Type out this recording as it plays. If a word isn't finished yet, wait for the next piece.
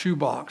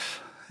shoebox.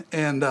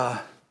 And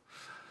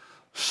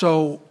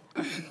so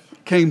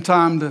came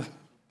time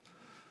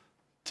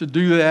to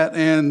do that.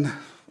 And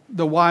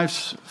the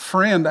wife's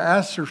friend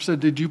asked her, said,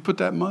 "Did you put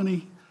that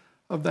money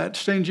of that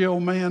stingy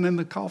old man in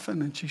the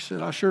coffin?" And she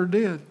said, "I sure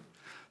did."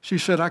 She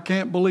said, "I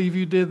can't believe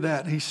you did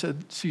that."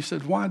 She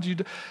said, "Why'd you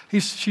do?"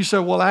 She said,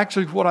 "Well,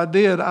 actually what I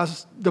did, I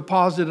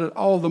deposited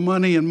all the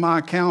money in my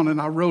account and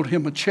I wrote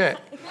him a check."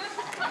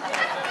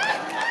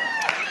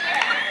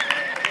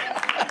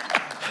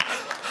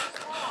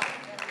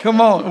 Come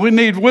on, we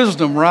need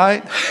wisdom,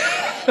 right?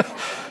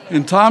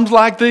 In times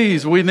like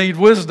these, we need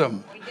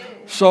wisdom.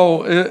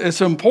 So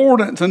it's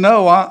important to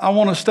know. I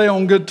want to stay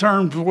on good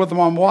terms with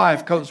my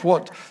wife, because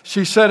what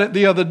she said it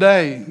the other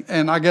day,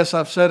 and I guess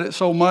I've said it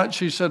so much.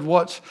 She said,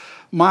 "What's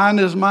mine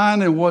is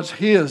mine, and what's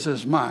his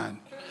is mine."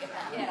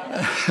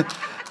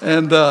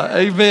 And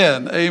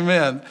amen,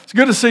 amen. It's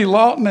good to see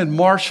Lawton and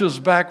Marcia's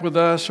back with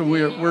us, and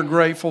we're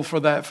grateful for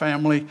that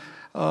family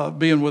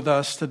being with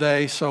us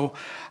today. So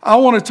I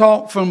want to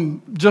talk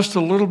from just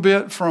a little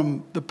bit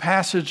from the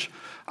passage.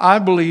 I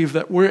believe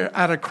that we're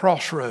at a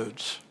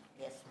crossroads.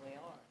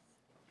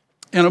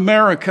 In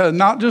America,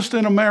 not just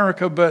in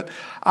America, but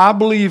I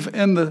believe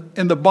in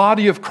the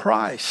body of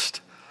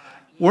Christ,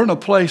 we're in a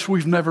place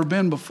we've never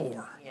been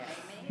before.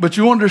 But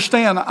you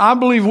understand, I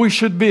believe we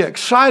should be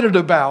excited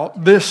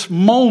about this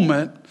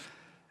moment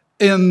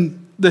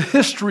in the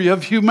history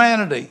of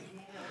humanity.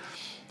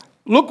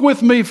 Look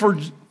with me for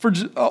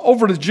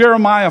over to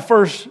Jeremiah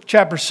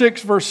chapter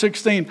 6, verse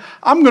 16.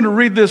 I'm going to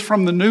read this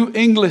from the New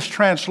English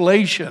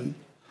Translation.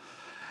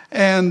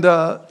 And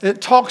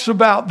it talks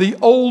about the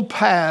old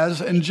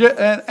paths, and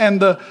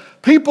the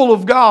people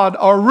of God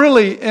are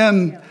really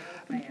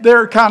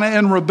they're kind of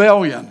in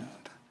rebellion.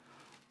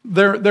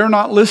 They're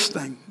not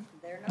listening.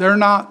 They're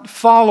not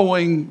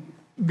following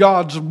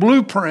God's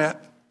blueprint.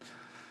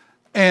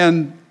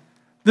 And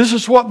this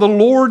is what the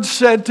Lord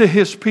said to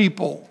his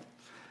people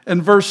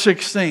in verse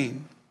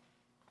 16.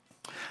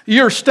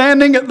 "You're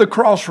standing at the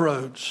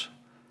crossroads,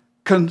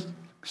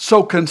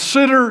 so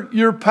consider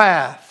your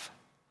path.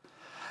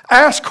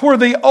 Ask where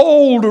the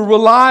old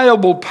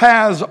reliable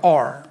paths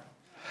are.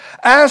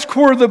 Ask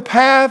where the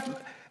path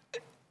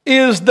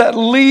is that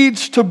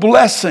leads to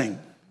blessing,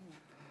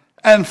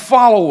 and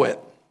follow it.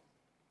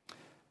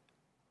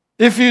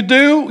 If you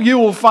do, you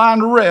will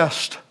find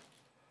rest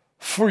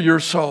for your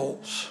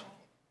souls."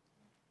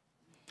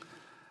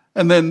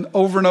 And then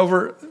over and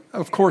over,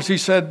 of course,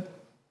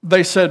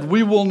 they said,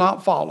 "We will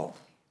not follow."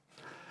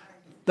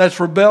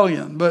 That's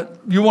rebellion. But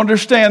you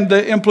understand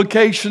the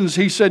implications.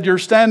 He said, you're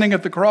standing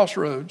at the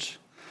crossroads.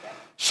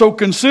 So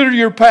consider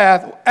your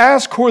path.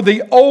 Ask where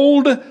the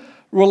old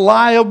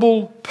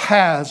reliable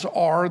paths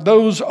are.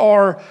 Those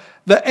are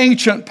the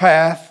ancient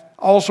path,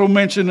 also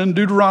mentioned in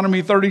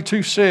Deuteronomy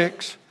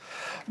 32:6.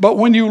 But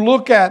when you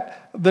look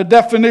at the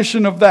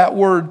definition of that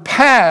word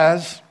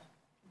paths,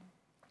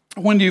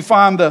 when you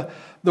find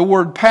the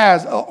word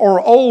paths or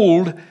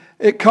old,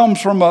 it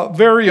comes from a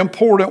very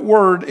important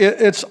word.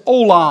 It's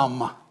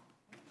olam,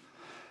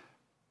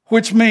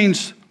 which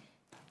means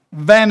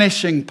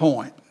vanishing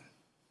point.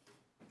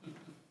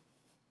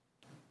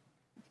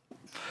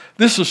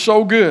 This is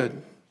so good.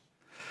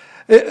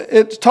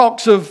 It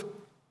talks of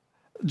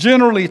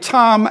generally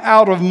time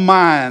out of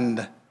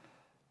mind.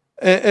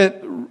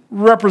 It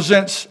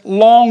represents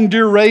long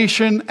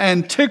duration,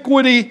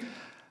 antiquity,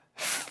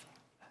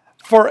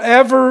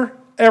 forever,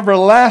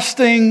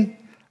 everlasting.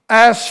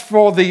 As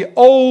for the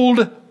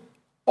old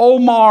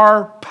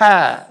Omar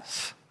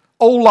past,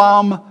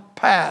 Olam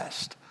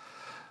past.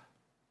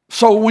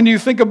 So when you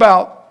think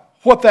about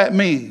what that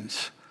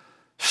means,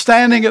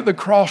 standing at the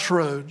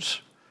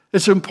crossroads,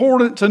 it's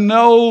important to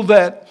know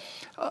that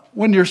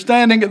when you're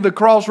standing at the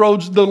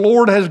crossroads, the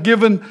Lord has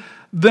given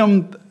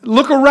them,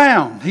 look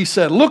around, he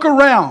said, look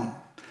around,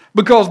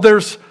 because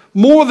there's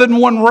more than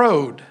one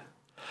road.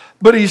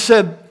 But he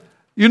said,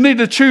 you need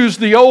to choose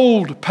the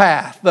old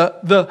path,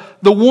 the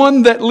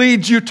one that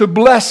leads you to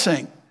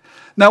blessing.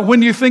 Now,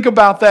 when you think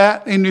about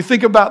that and you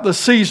think about the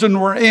season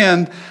we're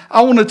in,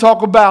 I want to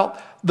talk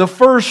about the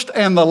first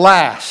and the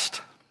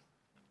last.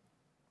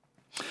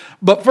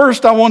 But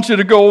first, I want you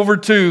to go over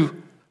to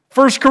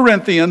 1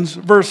 Corinthians,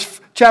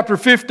 chapter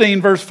 15,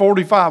 verse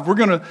 45. We're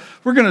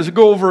going to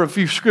go over a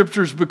few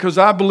scriptures because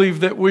I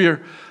believe that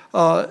we're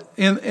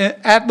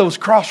at those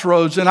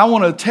crossroads. And I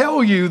want to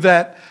tell you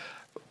that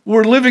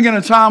we're living in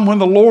a time when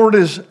the Lord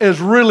is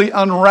really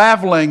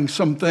unraveling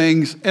some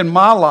things in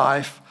my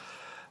life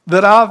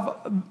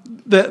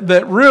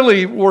that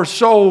really were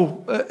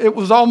so, it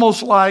was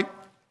almost like,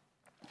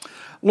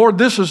 Lord,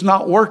 this is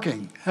not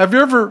working. Have you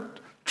ever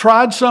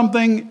tried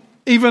something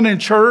even in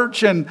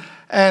church and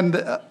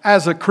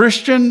as a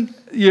Christian,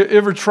 you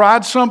ever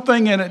tried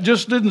something and it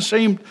just didn't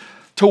seem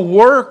to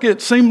work?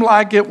 It seemed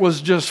like it was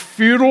just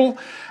futile.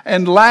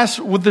 And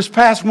with this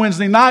past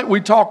Wednesday night, we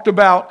talked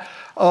about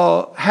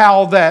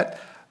how that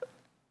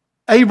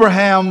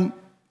Abraham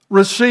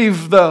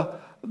received the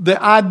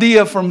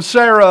idea from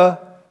Sarah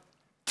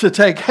to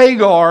take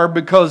Hagar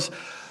because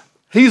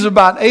he's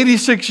about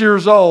 86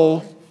 years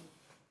old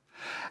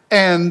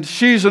and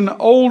she's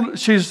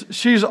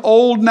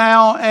old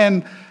now,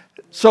 and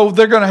so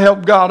they're going to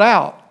help God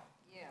out.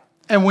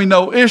 And we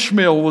know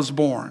Ishmael was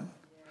born.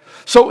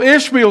 So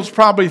Ishmael's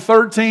probably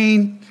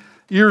 13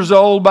 years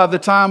old by the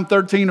time,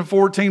 13 or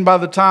 14, by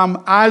the time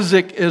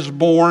Isaac is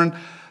born.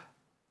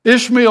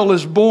 Ishmael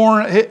is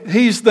born,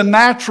 he's the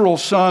natural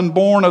son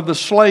born of the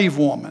slave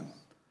woman.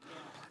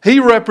 He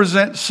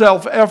represents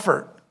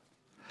self-effort.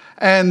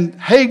 And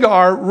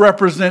Hagar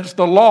represents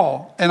the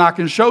law. And I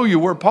can show you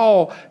where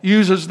Paul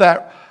uses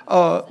that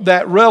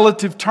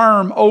relative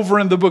term over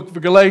in the book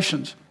of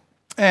Galatians.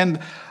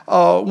 And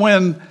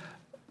when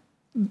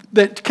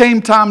that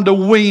came time to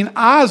wean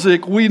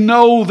Isaac, we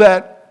know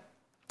that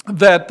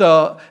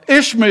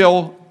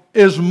Ishmael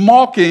is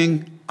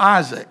mocking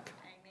Isaac.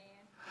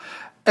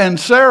 And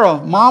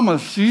Sarah, mama,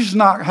 she's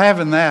not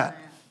having that.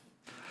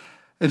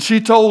 And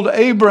she told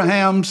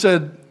Abraham,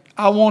 said,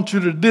 I want you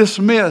to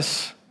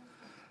dismiss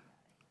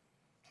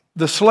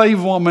the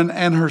slave woman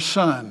and her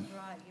son.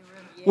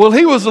 Well,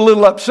 he was a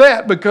little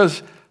upset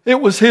because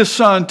it was his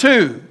son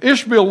too.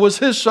 Ishmael was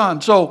his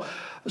son. So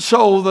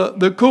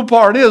the cool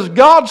part is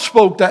God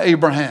spoke to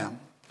Abraham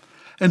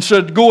and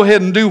said, go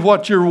ahead and do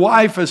what your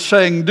wife is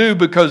saying do,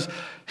 because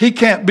he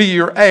can't be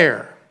your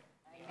heir.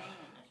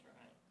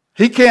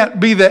 He can't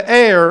be the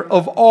heir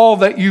of all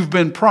that you've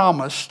been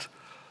promised.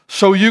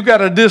 So you got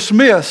to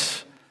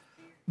dismiss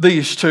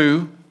these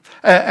two.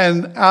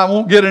 And I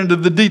won't get into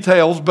the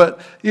details, but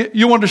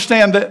you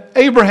understand that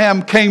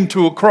Abraham came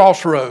to a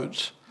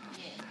crossroads.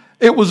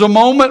 It was a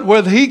moment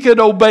where he could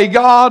obey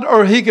God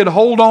or he could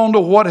hold on to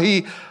what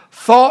he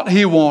thought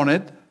he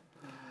wanted.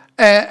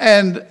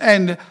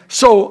 And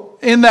so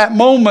in that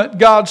moment,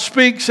 God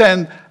speaks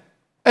and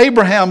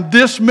Abraham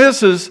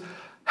dismisses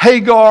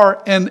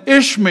Hagar and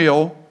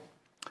Ishmael.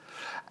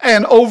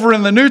 And over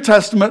in the New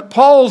Testament,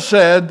 Paul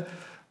said,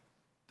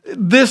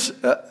 this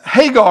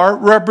Hagar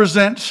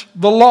represents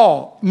the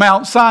law,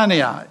 Mount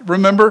Sinai.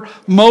 Remember,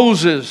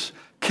 Moses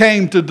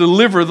came to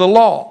deliver the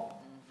law.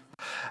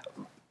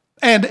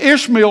 And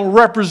Ishmael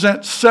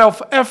represents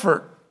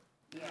self-effort.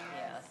 Yes.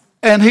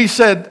 And he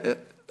said,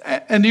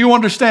 and you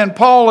understand,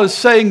 Paul is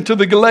saying to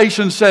the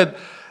Galatians, said,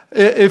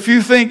 if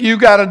you think you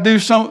got to do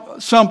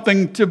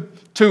something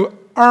to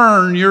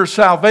earn your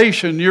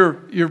salvation,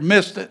 you've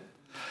missed it.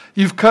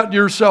 You've cut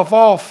yourself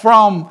off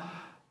from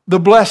the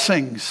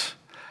blessings.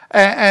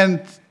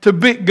 And to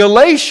be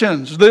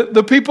Galatians,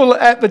 the people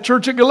at the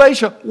church at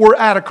Galatia were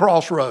at a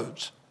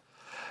crossroads.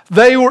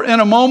 They were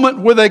in a moment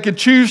where they could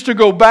choose to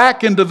go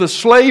back into the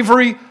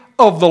slavery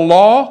of the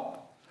law,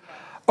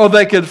 or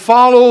they could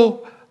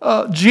follow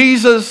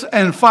Jesus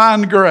and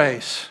find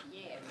grace.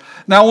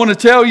 Now I want to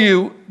tell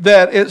you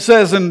that it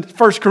says in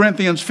 1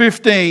 Corinthians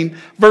 15,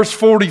 verse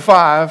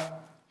 45,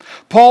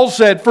 Paul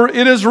said, for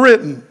it is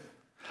written,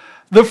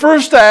 the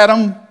first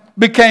Adam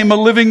became a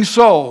living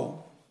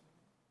soul.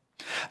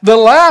 The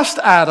last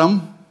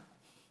Adam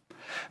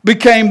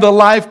became the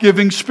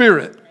life-giving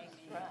spirit.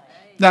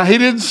 Now, he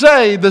didn't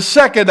say the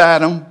second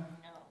Adam.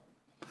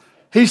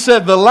 He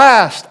said the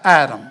last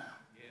Adam.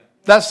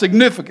 That's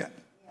significant.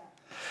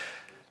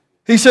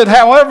 He said,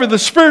 however, the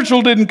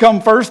spiritual didn't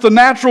come first. The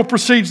natural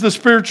precedes the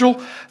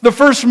spiritual. The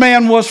first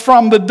man was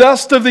from the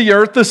dust of the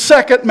earth. The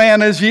second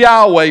man is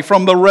Yahweh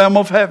from the realm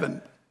of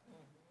heaven.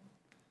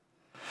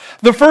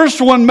 The first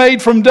one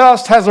made from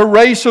dust has a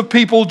race of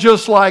people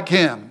just like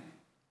him.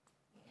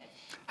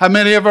 How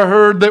many ever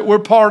heard that we're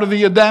part of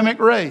the Adamic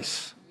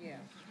race? Yeah.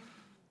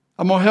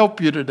 I'm going to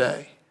help you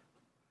today.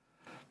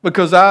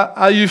 Because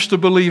I used to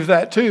believe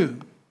that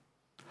too.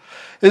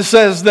 It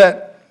says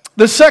that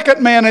the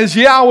second man is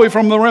Yahweh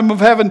from the realm of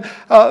heaven.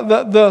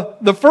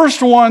 The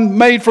first one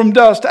made from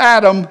dust,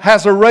 Adam,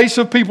 has a race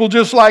of people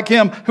just like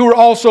him who are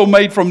also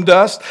made from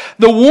dust.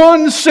 The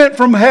one sent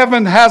from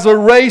heaven has a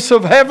race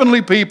of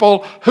heavenly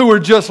people who are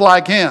just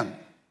like him.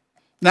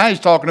 Now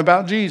he's talking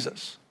about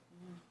Jesus.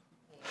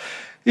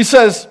 He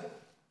says,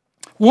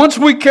 once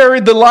we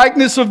carried the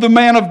likeness of the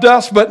man of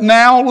dust, but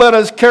now let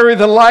us carry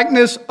the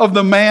likeness of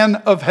the man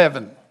of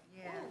heaven.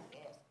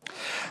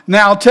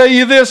 Now I'll tell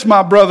you this,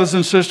 my brothers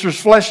and sisters,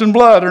 flesh and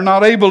blood are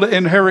not able to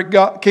inherit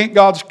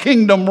God's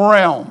kingdom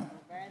realm.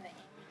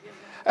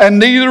 And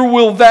neither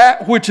will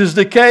that which is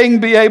decaying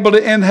be able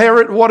to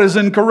inherit what is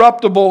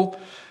incorruptible.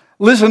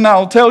 Listen,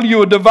 I'll tell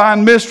you a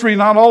divine mystery.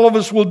 Not all of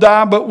us will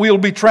die, but we'll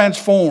be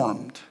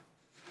transformed.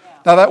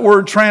 Now that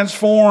word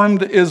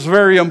transformed is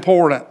very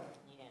important.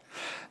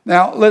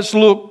 Now let's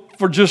look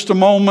for just a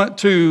moment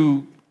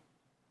to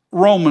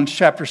Romans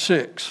chapter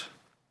 6.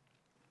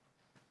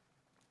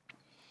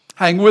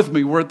 Hang with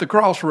me, we're at the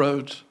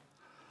crossroads.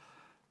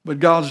 But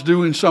God's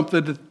doing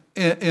something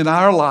in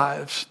our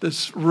lives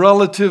that's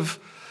relative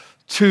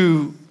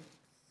to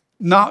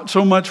not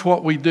so much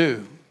what we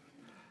do.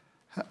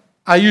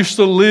 I used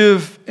to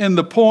live in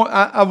the point,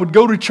 I would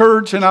go to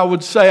church and I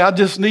would say, I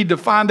just need to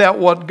find out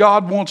what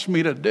God wants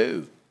me to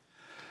do.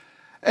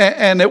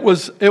 And it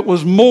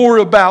was more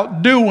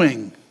about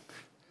doing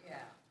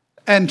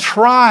and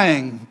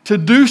trying to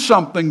do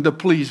something to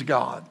please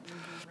God.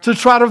 To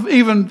try to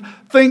even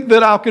think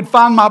that I could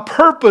find my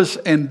purpose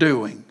in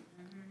doing.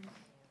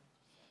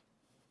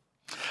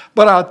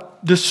 But I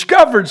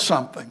discovered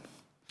something.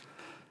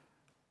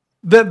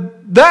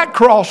 That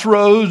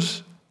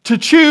crossroads to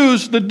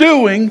choose the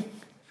doing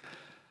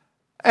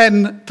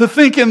and to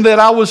thinking that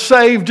I was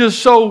saved just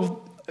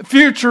so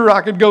future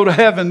I could go to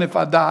heaven if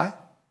I die.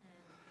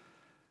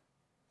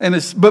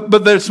 And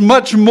but there's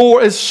much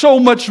more, it's so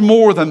much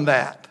more than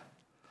that.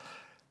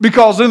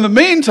 Because in the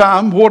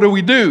meantime, what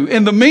do?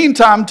 In the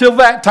meantime, till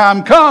that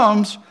time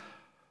comes,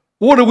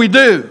 what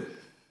do?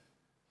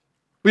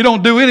 We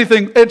don't do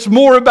anything. It's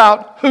more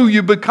about who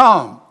you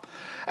become.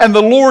 And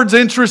the Lord's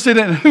interested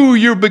in who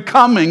you're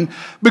becoming,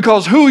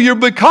 because who you're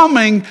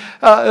becoming,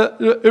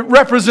 it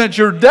represents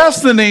your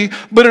destiny,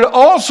 but it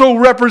also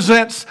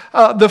represents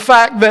the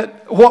fact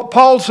that what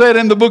Paul said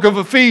in the book of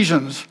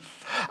Ephesians.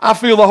 I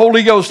feel the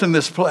Holy Ghost in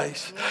this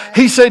place.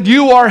 He said,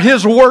 you are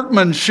his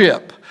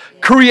workmanship,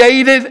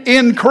 created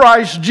in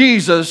Christ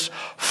Jesus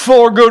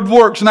for good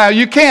works. Now,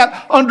 you can't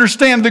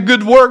understand the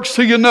good works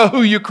till you know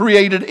who you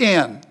created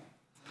in.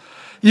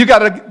 You got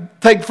to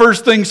take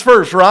first things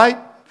first, right?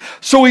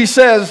 So he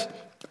says,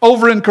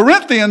 over in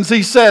Corinthians,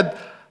 he said,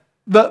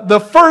 the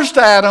first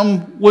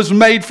Adam was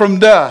made from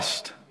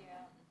dust.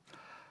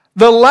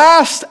 The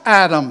last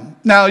Adam,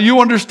 now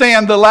you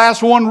understand the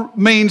last one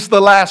means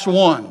the last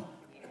one.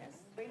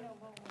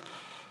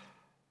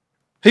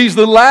 He's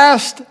the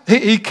last,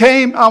 he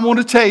came, I want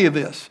to tell you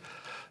this.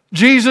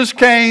 Jesus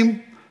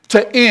came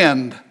to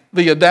end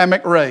the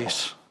Adamic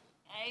race.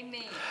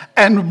 Amen.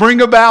 And bring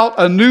about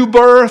a new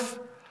birth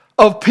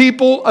of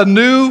people, a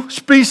new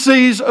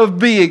species of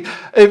being.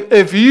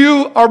 If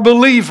you are a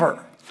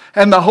believer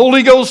and the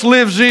Holy Ghost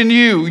lives in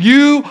you,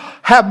 you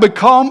have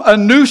become a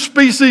new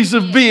species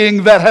of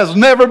being that has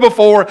never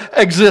before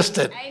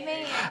existed. Amen.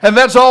 And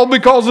that's all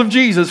because of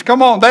Jesus.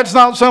 Come on, that's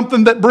not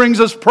something that brings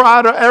us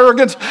pride or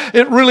arrogance.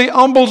 It really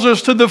humbles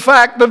us to the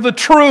fact of the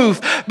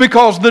truth,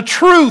 because the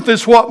truth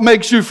is what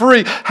makes you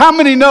free. How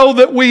many know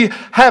that we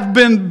have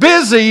been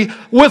busy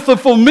with the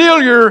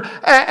familiar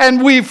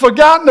and we've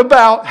forgotten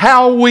about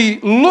how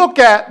we look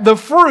at the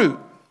fruit?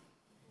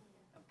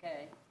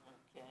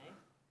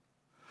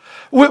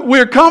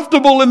 We're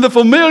comfortable in the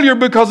familiar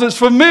because it's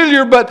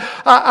familiar, but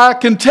I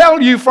can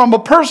tell you from a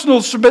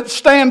personal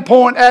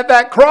standpoint at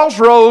that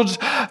crossroads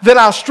that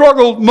I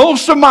struggled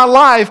most of my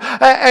life,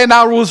 and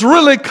I was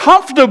really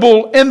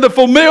comfortable in the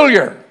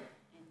familiar,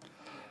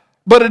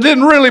 but it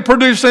didn't really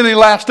produce any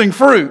lasting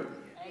fruit.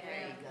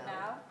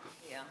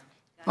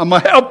 I'm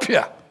going to help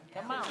you.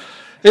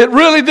 It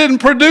really didn't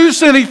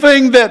produce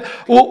anything that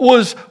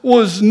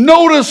was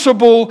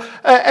noticeable,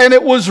 and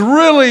it was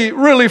really,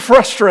 really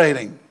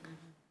frustrating.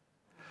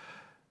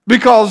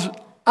 Because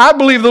I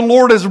believe the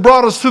Lord has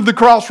brought us to the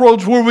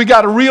crossroads where we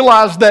got to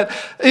realize that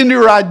in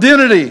your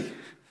identity,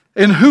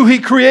 in who he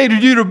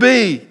created you to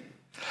be,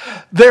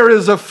 there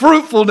is a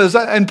fruitfulness.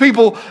 And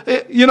people,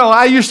 you know,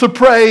 I used to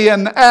pray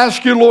and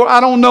ask you, Lord, I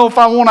don't know if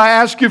I want to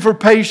ask you for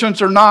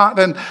patience or not.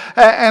 And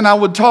I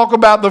would talk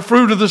about the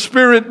fruit of the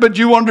Spirit, but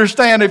you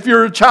understand, if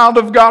you're a child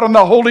of God and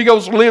the Holy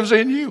Ghost lives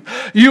in you,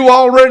 you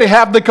already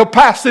have the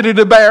capacity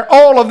to bear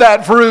all of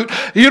that fruit.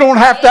 You don't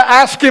have to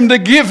ask him to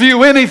give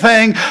you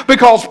anything,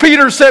 because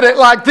Peter said it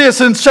like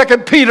this in 2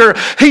 Peter.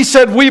 He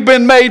said, we've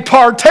been made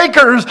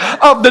partakers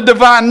of the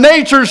divine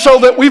nature, so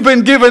that we've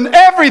been given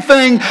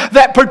everything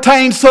that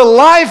pertains to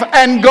life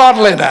and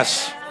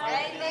godliness.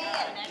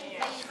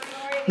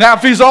 Now,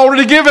 if he's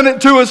already given it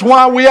to us,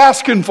 why are we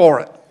asking for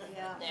it?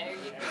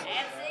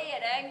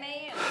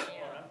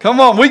 Come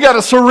on, we got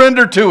to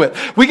surrender to it.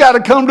 We got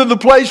to come to the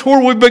place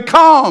where we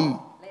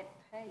become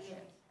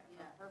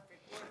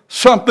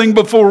something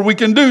before we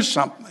can do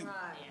something.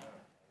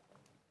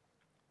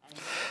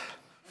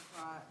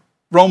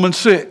 Romans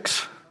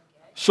 6.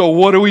 So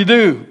what do we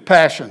do?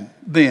 Passion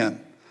then.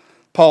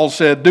 Paul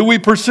said, do we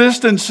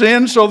persist in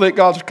sin so that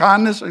God's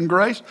kindness and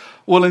grace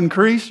will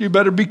increase? You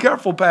better be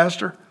careful,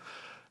 Pastor.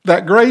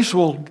 That grace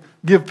will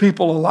give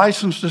people a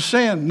license to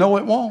sin. No,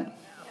 it won't.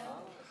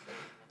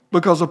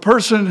 Because a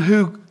person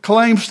who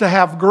claims to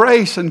have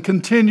grace and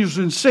continues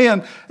in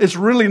sin, it's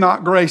really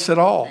not grace at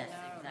all.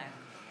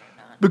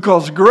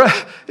 Because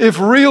if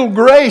real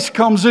grace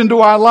comes into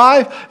our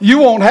life, you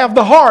won't have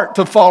the heart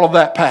to follow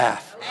that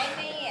path.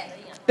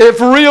 If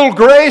real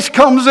grace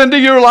comes into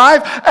your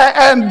life,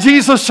 and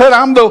Jesus said,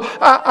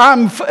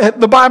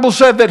 the Bible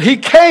said that he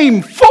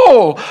came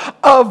full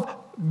of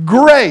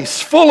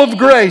grace, full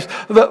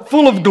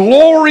of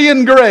glory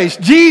and grace.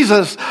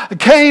 Jesus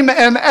came,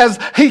 and as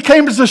he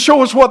came to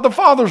show us what the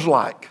Father's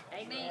like.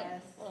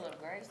 Amen. Full of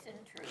grace and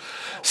truth.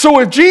 So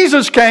if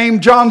Jesus came,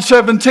 John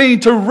 17,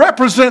 to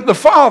represent the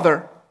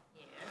Father,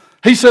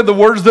 he said, the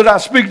words that I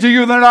speak to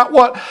you, they're not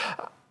what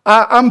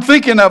I'm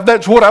thinking of.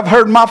 That's what I've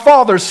heard my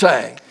Father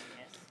say.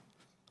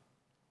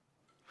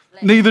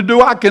 Neither do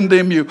I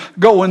condemn you.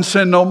 Go and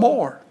sin no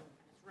more.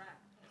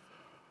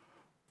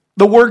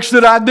 The works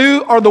that I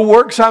do are the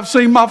works I've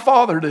seen my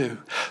Father do.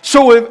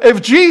 So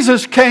if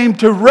Jesus came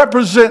to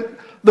represent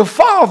the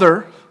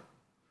Father,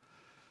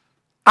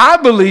 I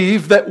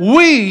believe that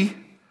we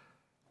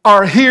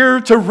are here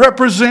to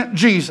represent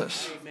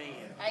Jesus. Amen.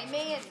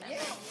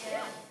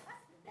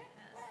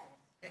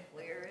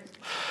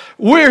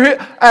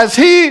 As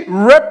he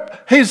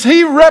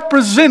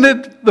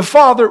represented the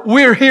Father,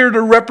 we're here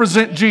to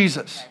represent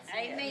Jesus.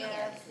 Amen.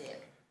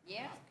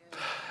 Yeah.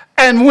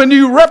 And when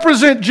you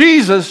represent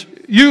Jesus,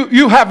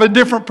 you have a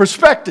different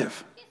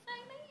perspective.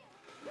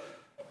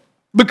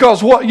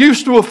 Because what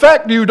used to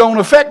affect you don't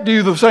affect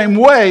you the same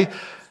way.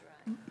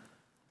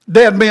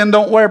 Dead men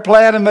don't wear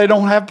plaid and they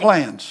don't have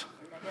plans.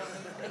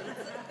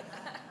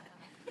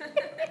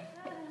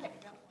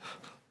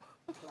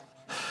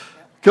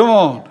 Come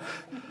on.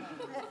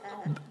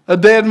 A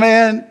dead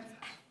man,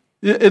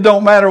 it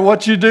don't matter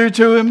what you do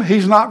to him,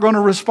 he's not going to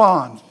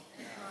respond.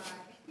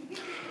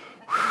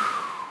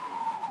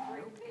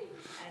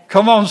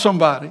 Come on,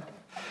 somebody.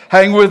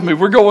 Hang with me.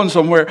 We're going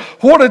somewhere.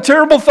 What a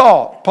terrible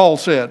thought, Paul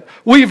said.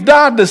 We've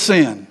died to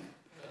sin.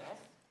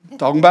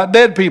 Talking about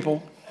dead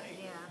people.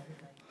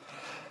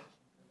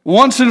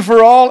 Once and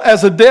for all,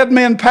 as a dead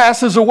man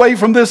passes away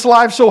from this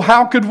life, so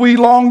how could we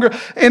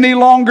any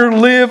longer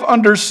live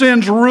under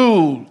sin's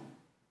rule?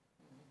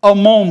 A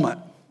moment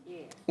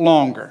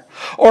longer.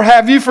 Or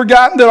have you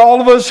forgotten that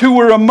all of us who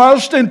were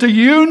immersed into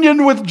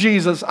union with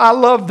Jesus, I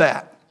love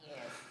that.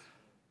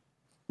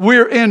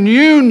 We're in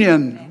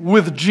union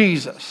with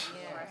Jesus.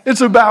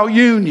 It's about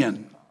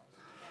union.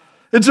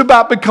 It's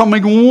about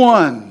becoming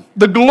one.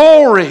 The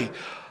glory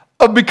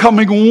of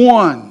becoming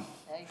one.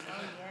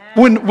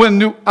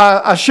 When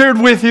I shared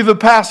with you the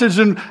passage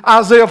in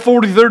Isaiah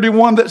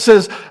 40:31 that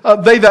says,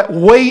 they that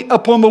wait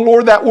upon the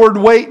Lord, that word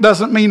wait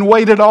doesn't mean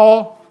wait at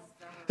all.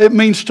 It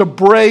means to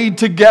braid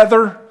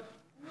together.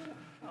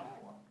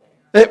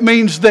 It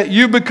means that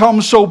you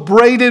become so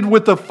braided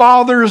with the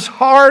Father's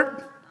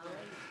heart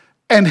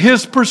and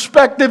His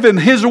perspective and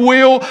His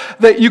will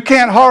that you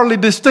can't hardly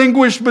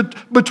distinguish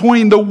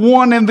between the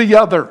one and the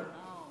other.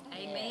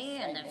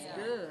 Amen. That's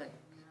good.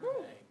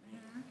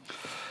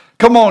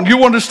 Come on,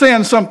 you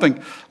understand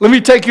something. Let me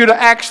take you to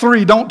Acts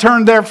 3. Don't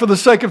turn there for the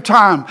sake of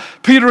time.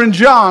 Peter and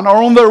John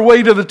are on their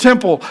way to the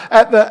temple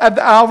at the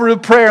hour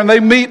of prayer, and they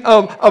meet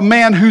a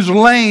man who's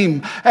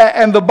lame.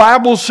 And the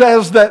Bible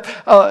says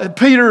that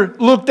Peter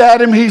looked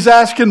at him. He's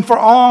asking for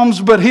alms,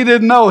 but he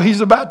didn't know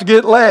he's about to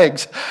get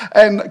legs.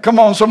 And come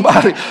on,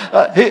 somebody.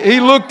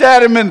 He looked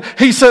at him and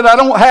he said, I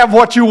don't have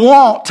what you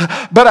want,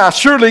 but I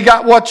surely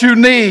got what you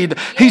need.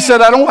 He said,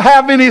 I don't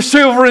have any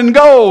silver and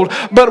gold,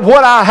 but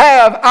what I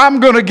have, I'm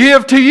going to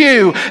give to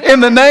you. In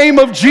the name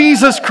of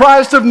Jesus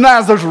Christ of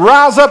Nazareth,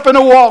 rise up and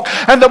walk.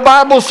 And the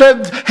Bible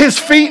said his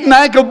feet and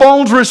ankle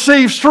bones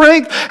received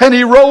strength, and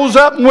he rose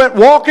up and went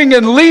walking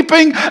and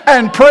leaping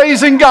and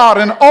praising God.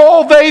 And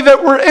all they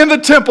that were in the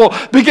temple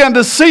began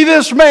to see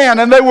this man,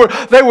 and they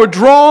were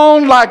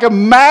drawn like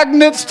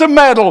magnets to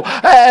metal.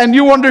 And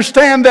you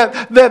understand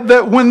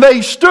that when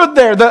they stood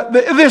there,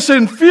 this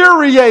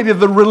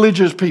infuriated the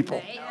religious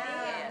people.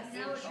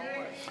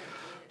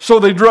 So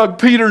they drug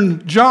Peter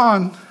and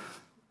John.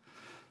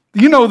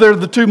 You know they're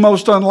the two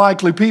most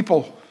unlikely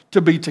people to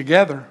be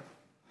together.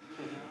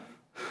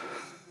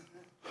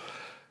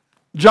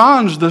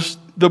 John's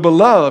the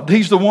beloved.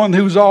 He's the one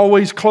who's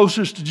always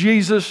closest to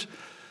Jesus,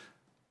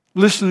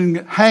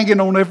 listening,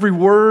 hanging on every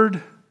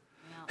word.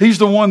 He's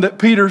the one that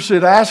Peter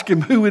said, ask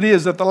him who it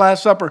is at the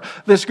Last Supper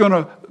that's going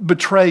to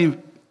betray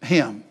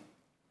him.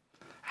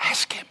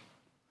 Ask him.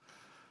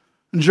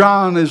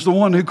 John is the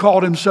one who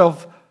called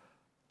himself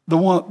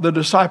the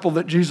disciple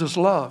that Jesus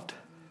loved.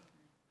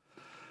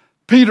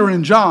 Peter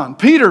and John.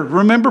 Peter,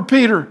 remember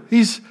Peter?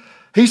 He's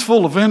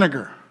full of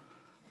vinegar.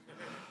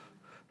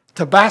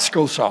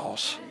 Tabasco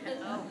sauce.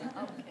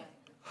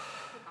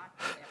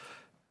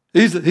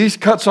 He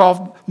cuts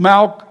off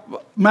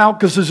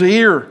Malchus's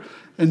ear,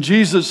 and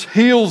Jesus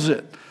heals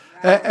it.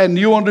 And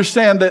you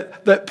understand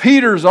that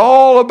Peter's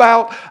all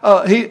about,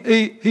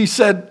 he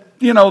said,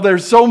 you know,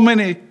 there's so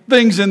many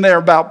things in there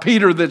about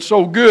Peter that's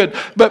so good.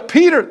 But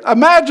Peter,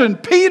 imagine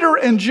Peter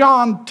and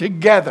John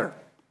together.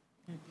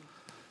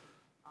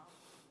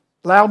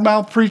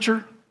 Loudmouth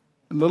preacher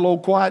and little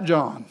old quiet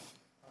John.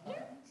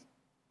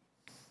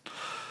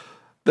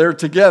 They're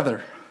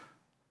together.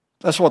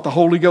 That's what the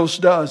Holy Ghost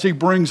does. He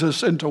brings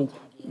us into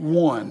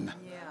one.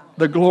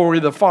 The glory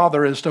of the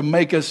Father is to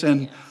make us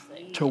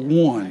into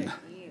one.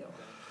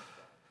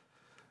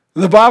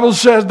 The Bible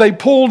says they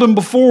pulled him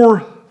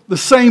before the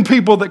same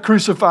people that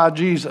crucified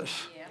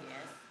Jesus.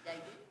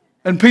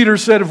 And Peter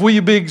said, if we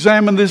be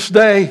examined this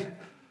day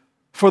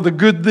for the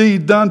good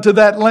deed done to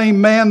that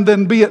lame man,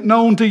 then be it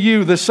known to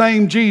you, the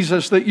same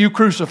Jesus that you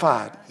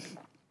crucified.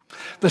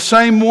 The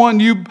same one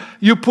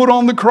you put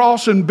on the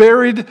cross and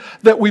buried,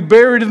 that we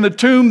buried in the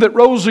tomb, that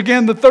rose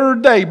again the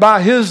third day.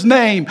 By his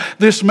name,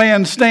 this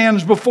man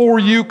stands before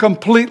you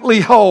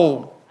completely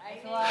whole.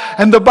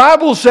 And the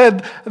Bible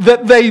said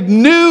that they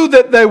knew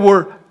that they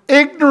were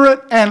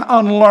ignorant and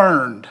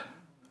unlearned.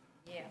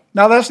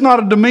 Now that's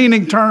not a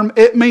demeaning term.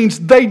 It means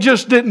they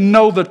just didn't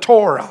know the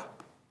Torah.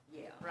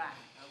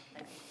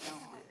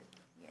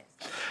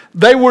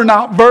 They were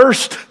not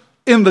versed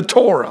in the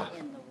Torah.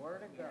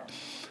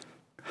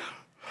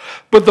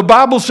 But the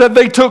Bible said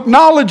they took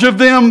knowledge of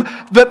them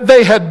that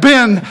they had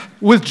been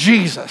with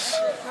Jesus.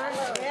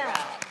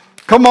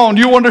 Come on,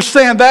 you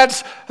understand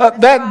that's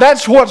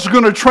what's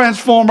going to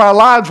transform our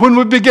lives when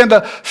we begin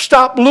to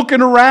stop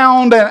looking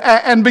around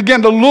and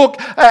begin to look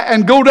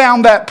and go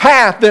down that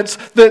path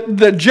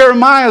that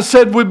Jeremiah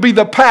said would be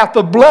the path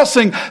of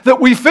blessing, that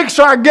we fix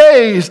our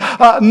gaze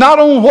not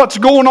on what's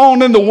going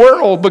on in the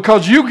world,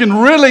 because you can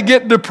really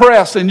get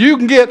depressed and you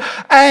can get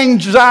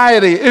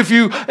anxiety if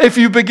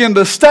you begin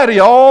to study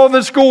all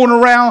that's going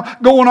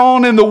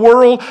on in the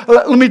world.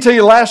 Let me tell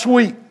you, last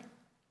week,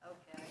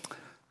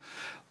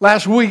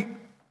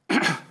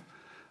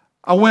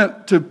 I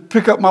went to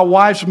pick up my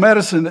wife's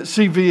medicine at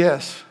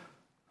CVS.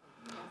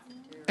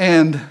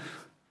 And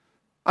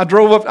I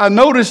drove up. I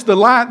noticed the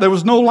line. There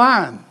was no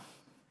line.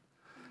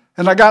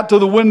 And I got to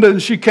the window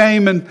and she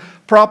came and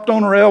propped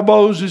on her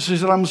elbows and she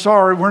said, "I'm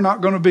sorry, we're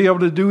not going to be able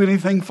to do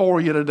anything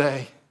for you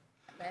today."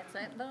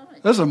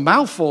 That's a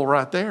mouthful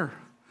right there.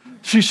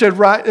 She said,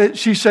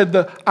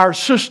 our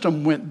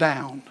system went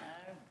down.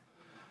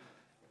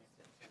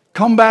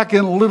 Come back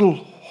in a little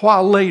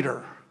while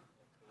later.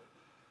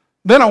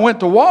 Then I went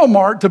to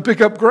Walmart to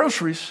pick up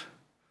groceries.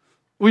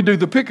 We do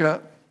the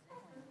pickup.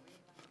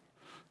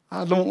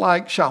 I don't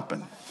like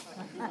shopping.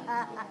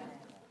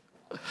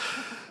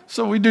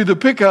 So we do the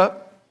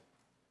pickup,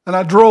 and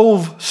I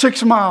drove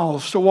 6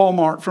 miles to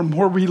Walmart from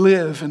where we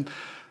live and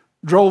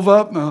drove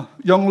up, and a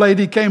young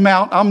lady came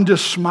out. I'm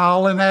just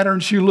smiling at her,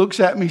 and she looks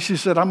at me. She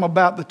said, "I'm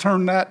about to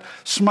turn that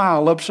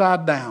smile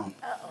upside down."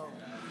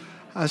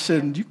 I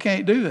said, "You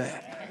can't do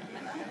that."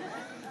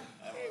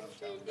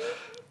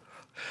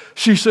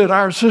 She said,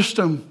 "Our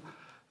system,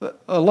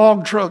 a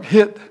log truck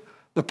hit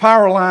the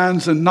power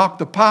lines and knocked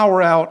the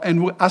power out."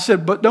 And I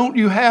said, "But don't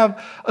you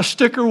have a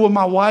sticker with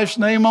my wife's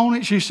name on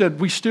it?" She said,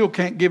 "We still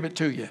can't give it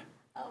to you."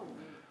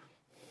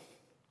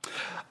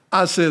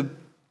 I said,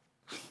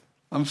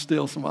 I'm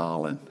still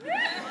smiling.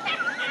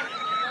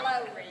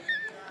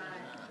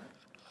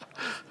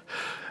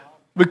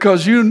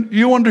 Because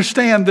you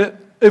understand that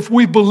if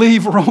we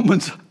believe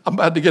Romans, I'm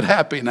about to get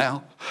happy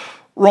now,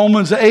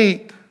 Romans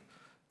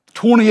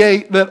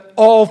 8:28, that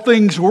all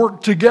things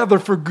work together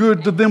for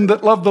good to them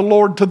that love the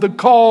Lord, to the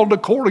called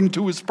according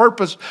to his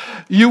purpose.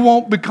 You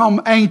won't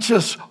become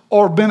anxious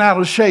or bent out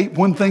of shape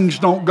when things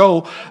don't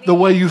go the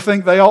way you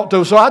think they ought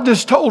to. So I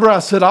just told her, I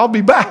said, "I'll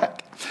be back."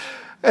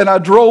 And I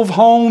drove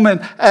home,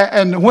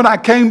 and when I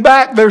came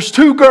back, there's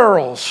 2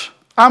 girls.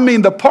 I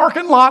mean, the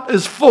parking lot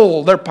is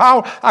full.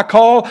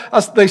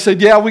 They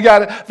said, "Yeah, we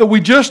got it." That we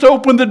just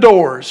opened the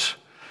doors.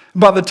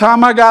 By the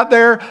time I got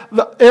there,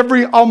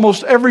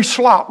 almost every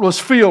slot was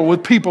filled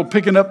with people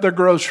picking up their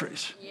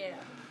groceries. Yeah.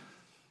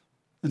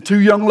 And 2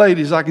 young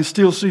ladies, I can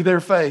still see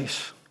their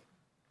face,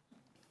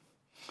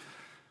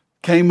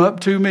 came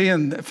up to me,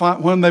 and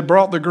when they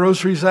brought the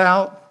groceries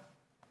out,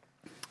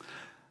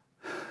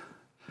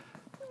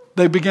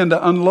 they began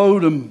to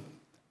unload them,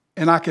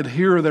 and I could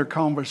hear their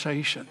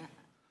conversation.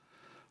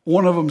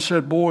 One of them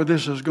said, "Boy,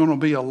 this is going to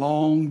be a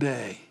long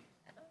day."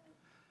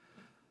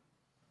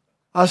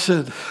 I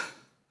said,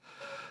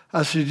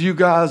 "You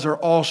guys are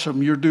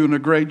awesome. You're doing a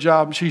great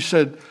job." She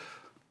said,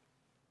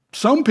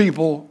 "Some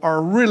people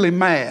are really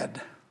mad."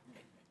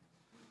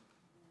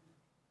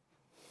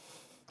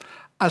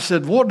 I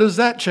said, "What does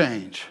that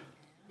change?"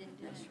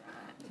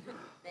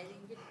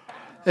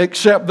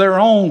 Except their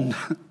own.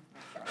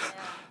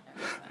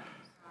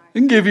 It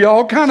can give you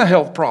all kind of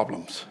health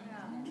problems.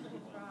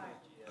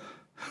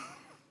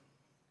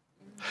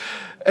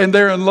 And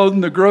they're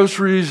unloading the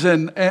groceries,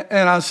 and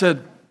I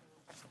said,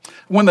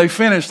 when they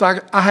finished,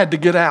 I had to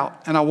get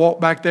out, and I walked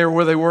back there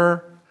where they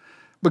were,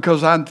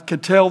 because I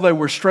could tell they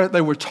were stressed.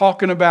 They were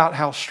talking about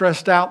how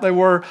stressed out they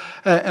were,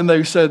 and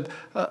they said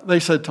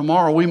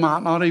tomorrow we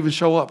might not even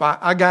show up.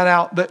 I got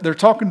out. They're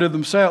talking to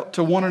themselves,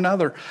 to one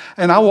another,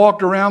 and I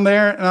walked around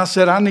there, and I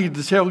said, "I need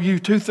to tell you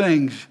 2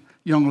 things,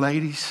 young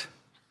ladies."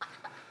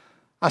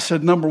 I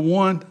said, "Number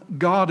 1,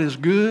 God is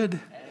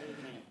good,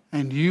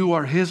 and you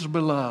are his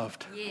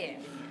beloved." Yeah.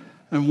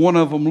 And one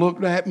of them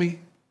looked at me,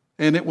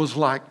 and it was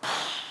like,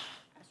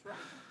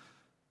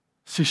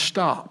 she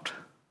stopped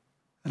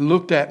and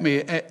looked at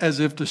me as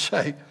if to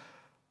say,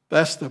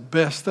 "That's the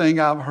best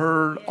thing I've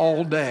heard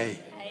all day."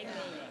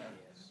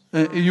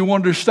 You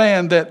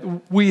understand that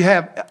we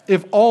have,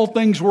 if all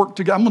things work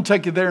together, I'm going to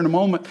take you there in a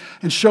moment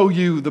and show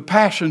you the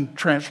Passion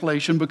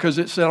Translation, because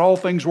it said all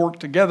things work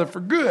together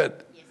for good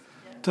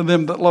to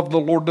them that love the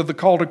Lord, to the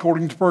called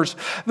according to purpose.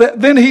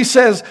 Then he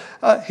said,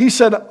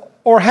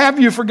 "Or have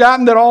you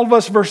forgotten that all of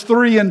us," verse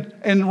 3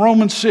 in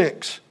Romans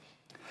 6,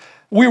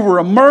 "we were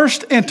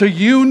immersed into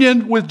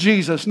union with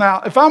Jesus."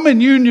 Now, if I'm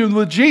in union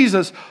with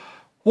Jesus,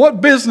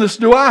 what business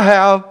do I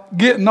have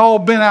getting all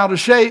bent out of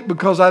shape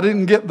because I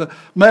didn't get the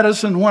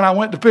medicine when I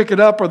went to pick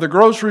it up, or the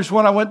groceries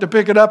when I went to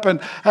pick it up,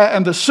 and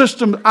the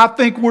system? I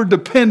think we're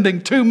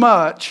depending too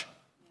much.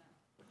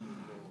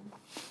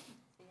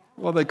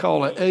 What do they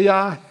call it?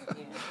 AI?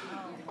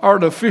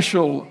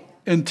 Artificial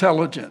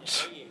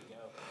intelligence.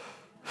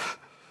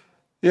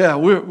 Yeah,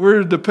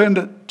 we're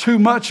dependent too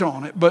much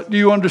on it. But do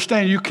you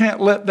understand, you can't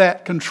let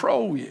that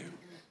control you.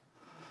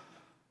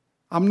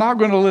 I'm not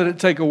going to let it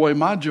take away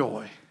my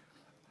joy.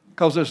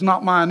 because it's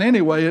not mine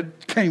anyway.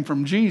 It came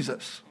from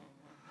Jesus.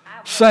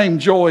 Same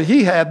joy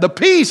he had. The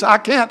peace, I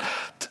can't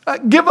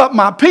give up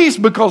my peace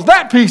because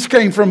that peace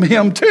came from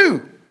him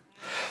too.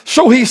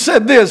 So he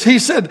said this. He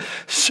said,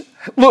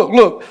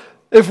 look,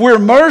 if we're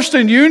immersed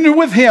in union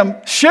with him,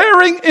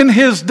 sharing in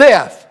his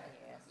death,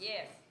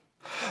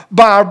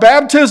 by our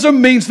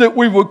baptism means that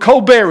we were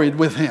co-buried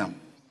with him.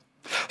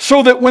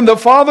 So that when the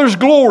Father's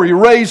glory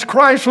raised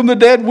Christ from the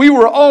dead, we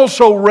were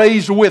also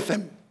raised with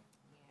him.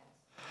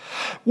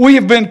 We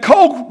have been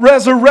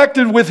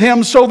co-resurrected with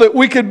him so that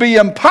we could be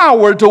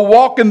empowered to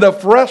walk in the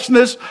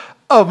freshness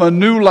of a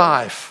new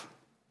life.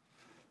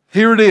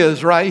 Here it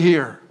is right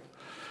here.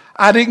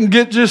 I didn't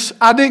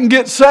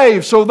get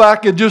saved so that I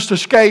could just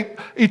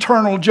escape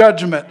eternal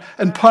judgment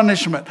and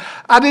punishment.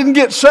 I didn't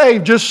get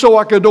saved just so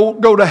I could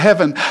go to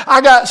heaven.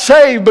 I got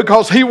saved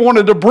because he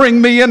wanted to bring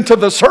me into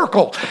the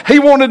circle. He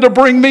wanted to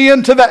bring me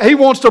into that. He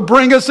wants to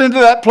bring us into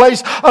that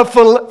place of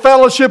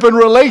fellowship and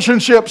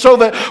relationship so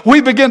that we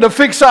begin to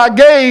fix our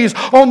gaze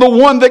on the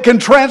one that can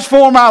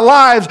transform our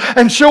lives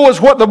and show us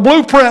what the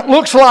blueprint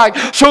looks like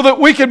so that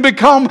we can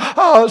become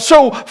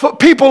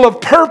people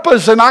of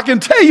purpose. And I can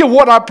tell you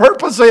what our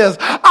purpose is.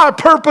 Our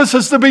purpose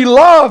is to be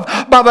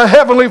loved by the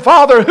Heavenly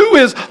Father who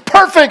is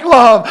perfect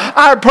love.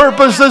 Our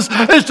purpose is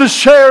to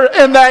share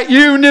in that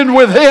union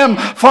with him,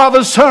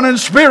 Father, Son, and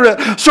Spirit,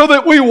 so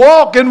that we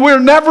walk and we're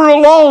never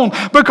alone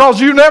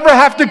because you never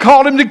have to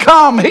call him to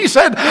come. He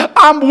said,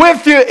 I'm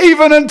with you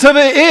even unto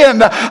the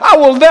end. I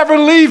will never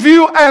leave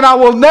you and I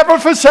will never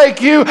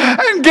forsake you.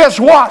 And guess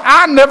what?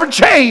 I never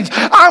change.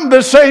 I'm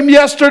the same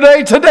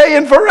yesterday, today,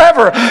 and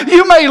forever.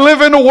 You may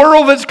live in a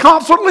world that's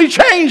constantly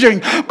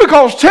changing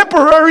because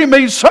temporary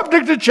means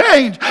subject to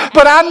change.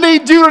 But I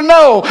need you to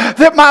know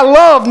that my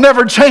love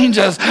never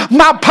changes.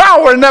 My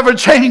power never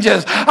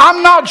changes.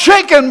 I'm not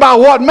shaken by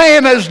what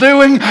man is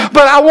doing,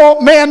 but I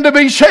want man to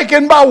be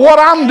shaken by what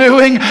I'm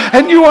doing.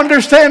 And you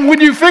understand, when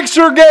you fix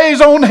your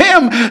gaze on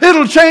him,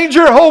 it'll change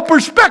your whole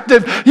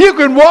perspective. You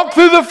can walk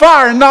through the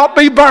fire and not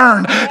be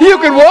burned. You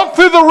can walk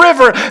through the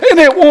river and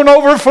it won't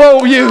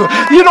overflow you.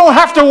 You don't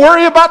have to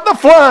worry about the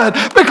flood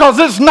because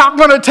it's not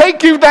going to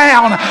take you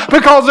down.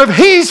 Because if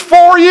he's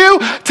for you,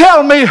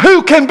 tell me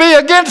who can be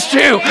against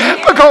you,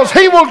 because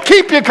he will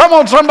keep you. Come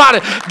on, somebody,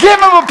 give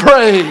him a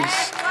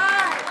praise.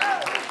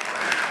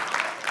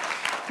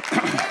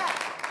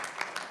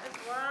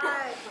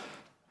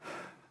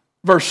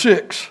 Verse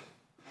 6.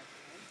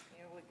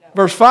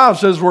 Verse 5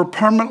 says we're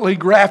permanently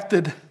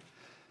grafted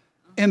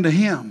into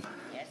him.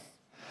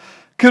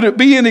 Could it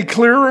be any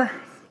clearer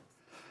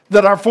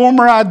that our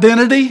former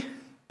identity,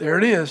 there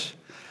it is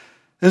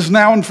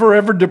now and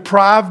forever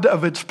deprived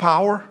of its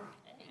power?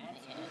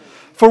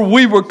 For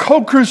we were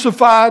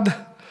co-crucified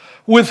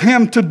with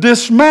him to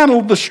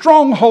dismantle the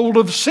stronghold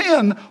of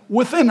sin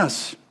within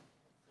us.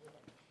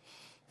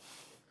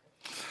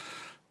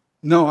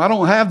 No, I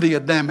don't have the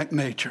Adamic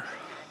nature.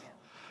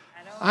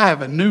 I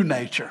have a new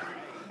nature.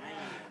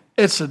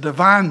 It's a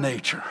divine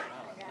nature.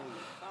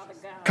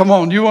 Come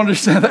on, you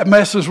understand that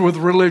messes with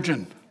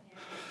religion.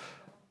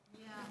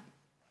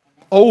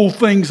 Old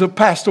things have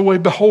passed away.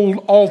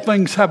 Behold, all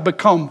things have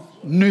become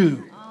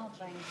new.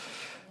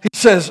 He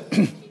says,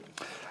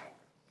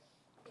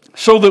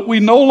 so that we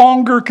no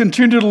longer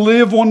continue to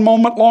live one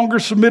moment longer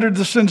submitted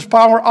to sin's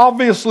power.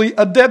 Obviously,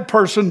 a dead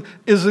person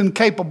is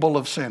incapable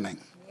of sinning.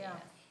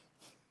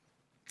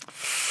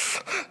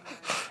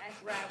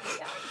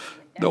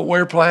 Don't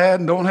wear plaid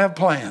and don't have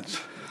plans.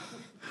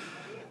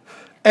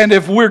 And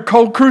if we're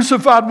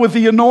co-crucified with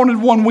the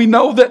Anointed One, we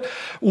know that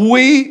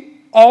we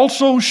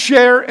also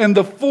share in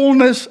the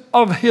fullness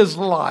of his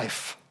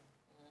life.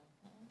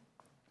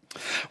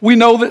 We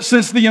know that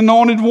since the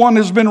Anointed One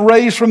has been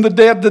raised from the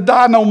dead to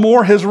die no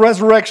more, his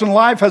resurrection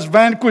life has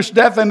vanquished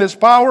death, and his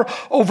power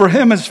over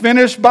him is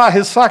finished by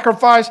his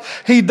sacrifice.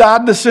 He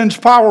died to sin's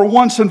power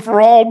once and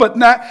for all, but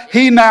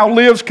he now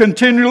lives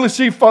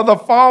continuously for the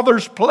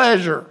Father's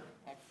pleasure.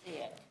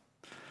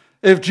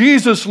 If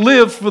Jesus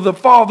lives for the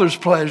Father's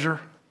pleasure,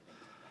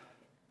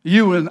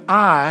 you and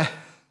I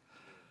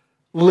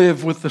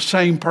live with the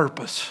same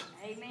purpose.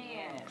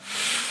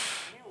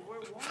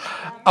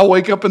 I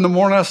wake up in the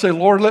morning, I say,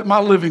 Lord, let my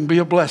living be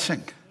a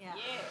blessing. Yeah.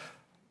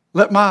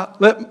 Let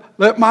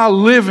my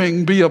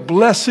living be a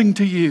blessing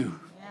to you.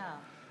 Yeah.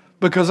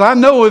 Because I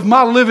know if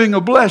my living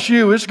will bless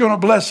you, it's going to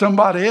bless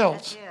somebody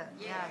else.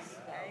 Yes.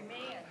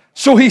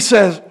 So he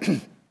says,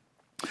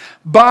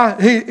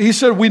 he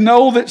said, we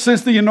know that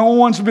since the Anointed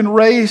One's been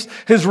raised,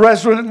 his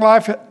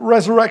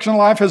resurrection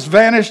life has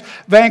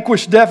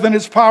vanquished death, and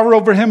its power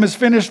over him is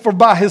finished. For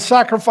by his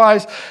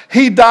sacrifice,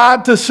 he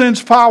died to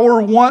sin's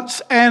power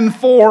once and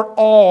for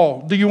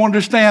all. Do you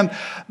understand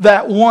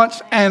that?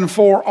 Once and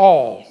for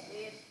all.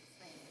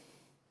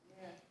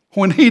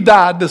 When he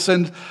died to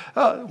sin,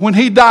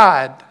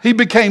 he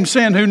became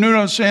sin who knew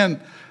no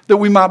sin, that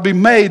we might be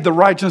made the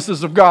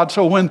righteousness of God.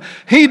 So when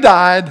he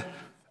died,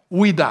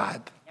 we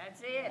died.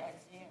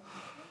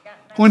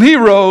 When he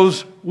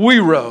rose, we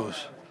rose.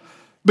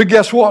 But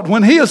guess what?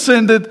 When he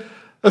ascended,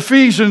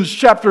 Ephesians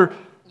chapter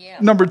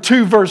number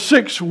 2, verse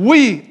 6,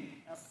 we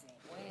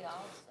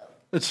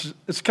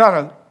It's kind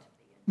of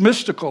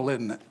mystical,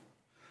 isn't it?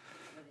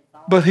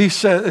 But he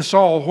said, it's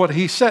all what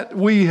he said.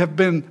 We have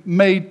been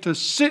made to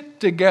sit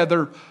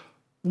together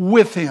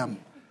with him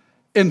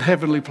in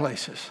heavenly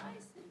places.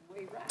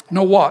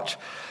 Now watch.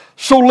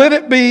 So let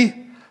it be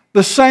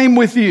the same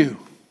with you.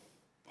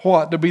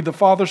 What? To be the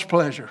Father's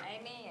pleasure.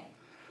 Amen.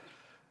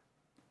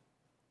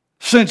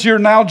 Since you're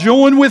now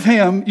joined with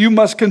him, you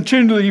must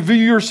continually view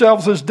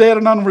yourselves as dead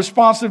and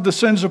unresponsive to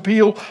sin's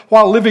appeal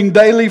while living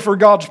daily for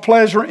God's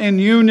pleasure in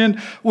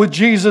union with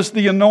Jesus,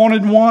 the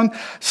Anointed One.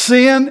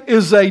 Sin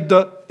is a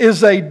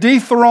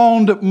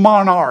dethroned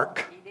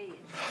monarch.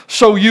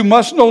 So you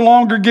must no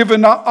longer give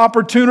an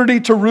opportunity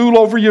to rule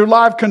over your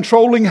life,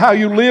 controlling how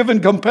you live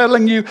and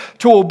compelling you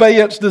to obey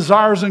its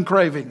desires and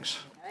cravings.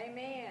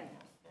 Amen.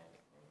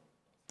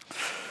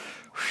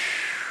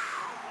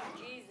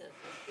 Jesus,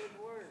 that's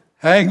good word.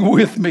 Hang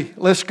with me.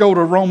 Let's go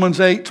to Romans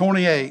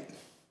 8:28.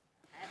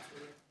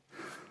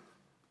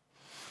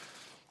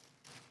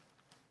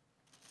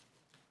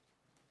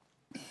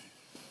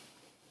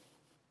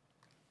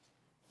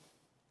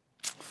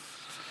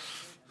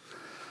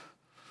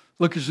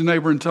 Look at your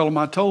neighbor and tell him,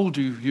 I told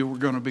you you were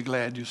going to be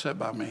glad you sat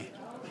by me.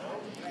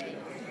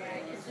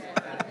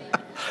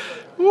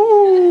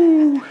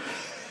 Ooh.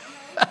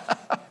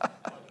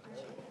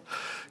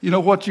 You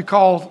know what you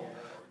call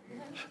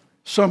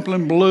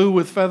something blue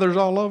with feathers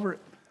all over it?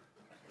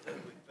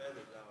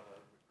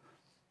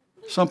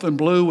 Something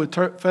blue with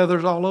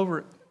feathers all over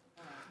it.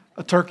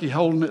 A turkey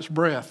holding its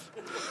breath.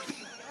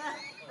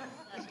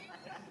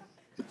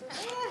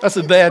 That's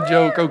a dad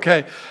joke,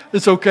 okay.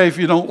 It's okay if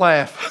you don't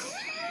laugh.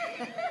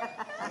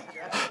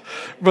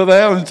 Brother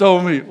Allen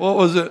told me, what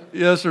was it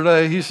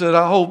yesterday? He said,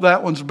 I hope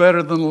that one's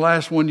better than the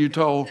last one you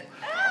told.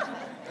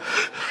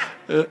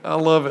 I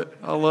love it.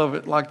 I love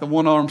it. Like the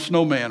one-armed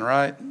snowman,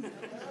 right?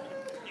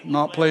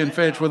 Not playing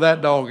fetch with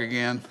that dog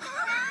again.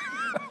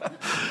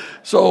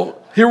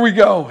 So here we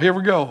go. Here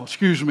we go.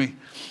 Excuse me.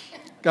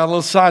 Got a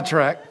little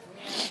sidetracked.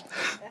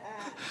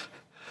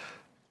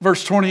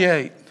 Verse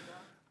 28.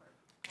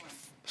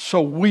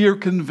 So we are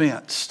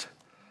convinced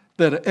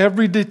that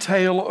every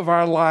detail of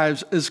our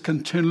lives is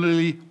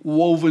continually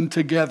woven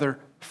together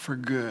for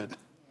good.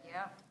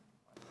 Yeah.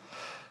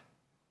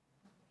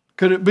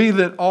 Could it be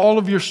that all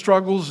of your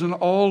struggles and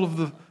all of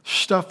the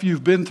stuff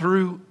you've been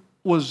through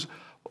was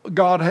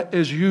God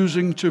is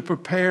using to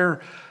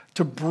prepare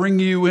to bring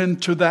you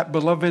into that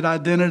beloved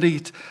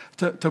identity,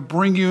 to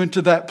bring you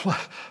into that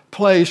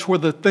place where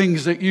the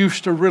things that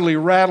used to really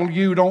rattle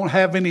you don't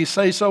have any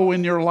say-so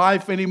in your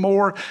life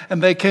anymore,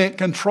 and they can't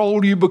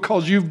control you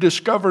because you've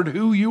discovered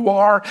who you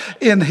are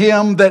in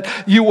him, that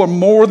you are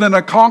more than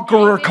a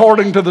conqueror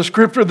according to the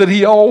scripture, that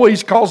he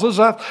always causes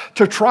us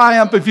to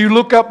triumph. If you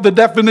look up the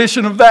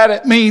definition of that,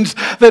 it means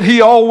that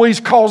he always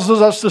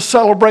causes us to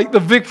celebrate the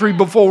victory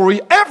before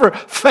we ever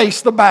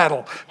face the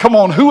battle. Come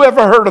on, who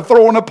ever heard of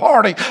throwing a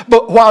party?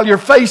 But while you're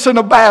facing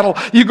a battle,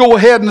 you go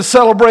ahead and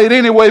celebrate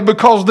anyway,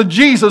 because the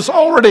Jesus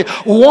already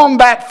won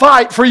that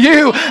fight for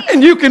you,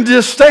 and you can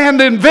just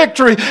stand in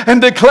victory and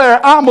declare,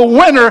 I'm a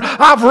winner.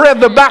 I've read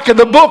the back of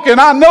the book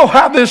and I know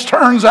how this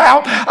turns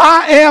out.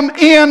 I am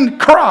in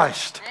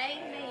Christ.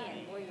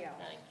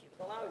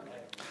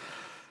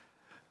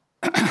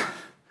 Amen.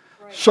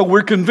 So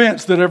we're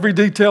convinced that every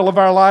detail of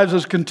our lives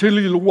is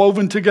continually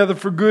woven together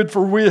for good,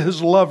 for we are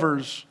his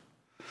lovers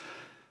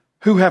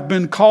who have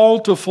been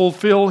called to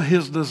fulfill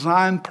his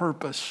design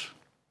purpose.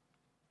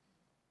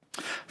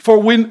 For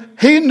when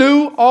he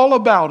knew all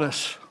about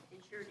us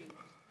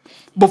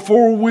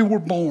before we were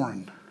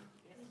born.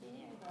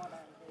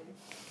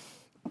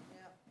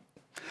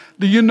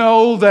 Do you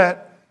know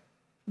that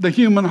the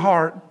human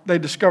heart, they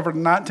discovered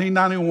in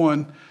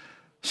 1991,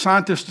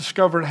 scientists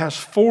discovered has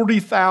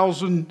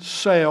 40,000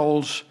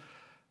 cells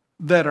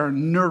that are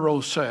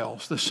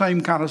neurocells, the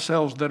same kind of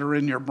cells that are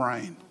in your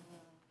brain,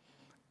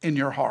 in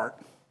your heart.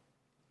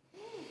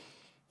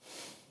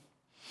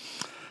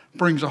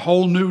 Brings a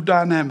whole new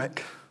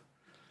dynamic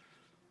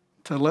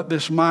to let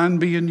this mind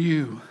be in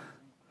you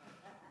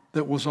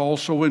that was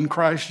also in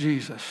Christ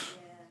Jesus.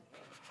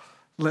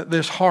 Let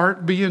this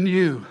heart be in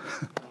you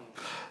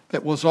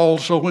that was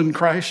also in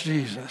Christ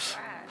Jesus.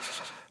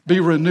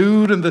 Be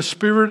renewed in the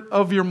spirit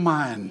of your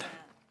mind.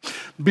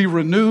 Be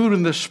renewed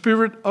in the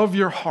spirit of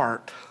your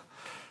heart.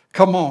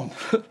 Come on.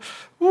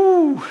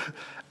 Woo.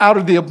 Out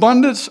of the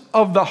abundance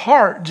of the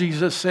heart,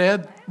 Jesus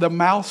said, the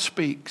mouth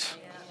speaks.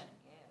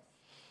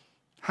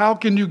 How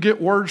can you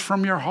get words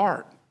from your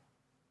heart?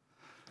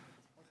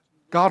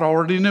 God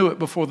already knew it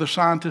before the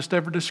scientists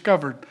ever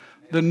discovered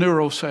the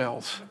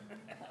neurocells.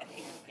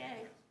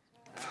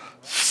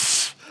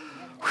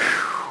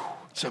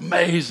 It's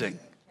amazing.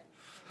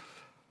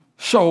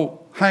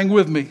 So, hang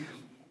with me.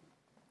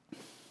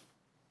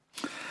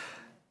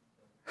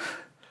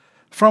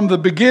 From the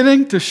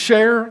beginning to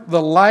share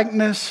the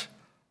likeness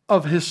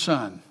of his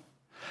Son.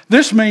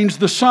 This means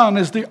the Son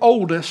is the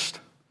oldest.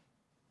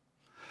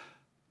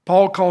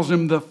 Paul calls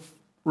him the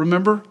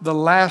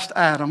last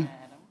Adam.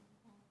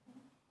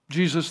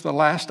 Jesus, the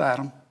last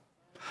Adam.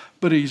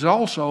 But he's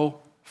also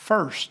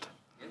first,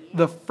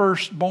 the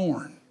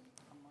firstborn.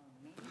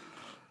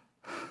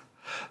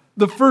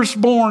 The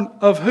firstborn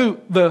of who?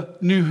 The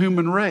new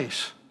human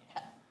race.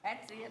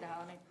 That's it,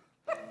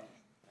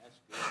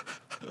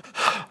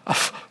 honey.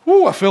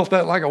 Ooh, I felt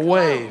that like a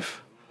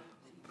wave.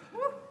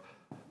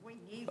 We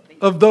need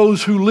people. Of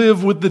those who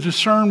live with the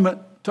discernment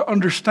to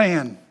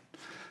understand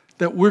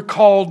that we're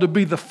called to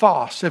be the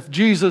Phos. If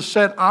Jesus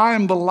said, I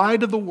am the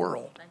light of the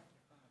world.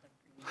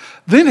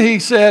 Then he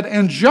said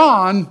in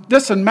John,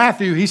 this in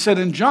Matthew, he said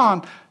in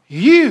John,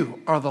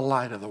 you are the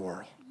light of the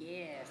world.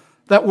 Yes.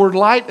 That word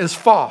light is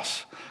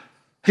Phos.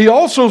 He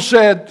also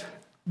said,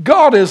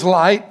 God is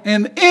light,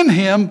 and in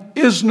him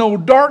is no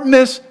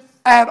darkness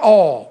at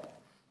all.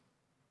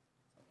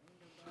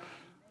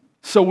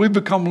 So we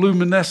become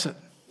luminescent.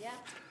 Yeah.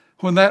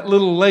 When that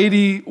little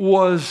lady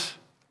was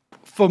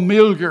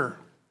familiar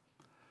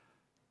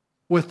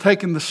with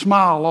taking the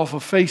smile off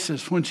of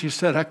faces when she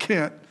said, I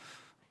can't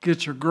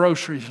get your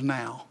groceries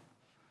now.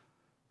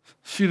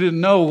 She didn't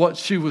know what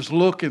she was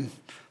looking,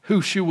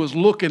 who she was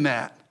looking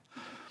at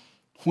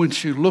when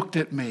she looked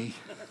at me.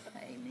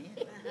 Amen.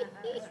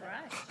 That's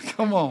right.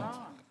 Come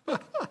on.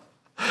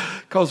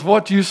 Because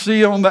what you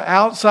see on the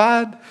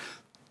outside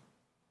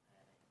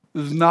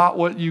is not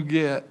what you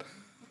get.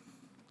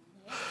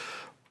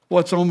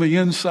 What's on the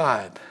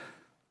inside.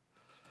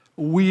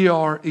 We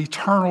are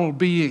eternal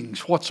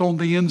beings. What's on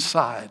the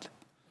inside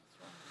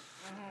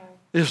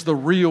is the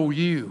real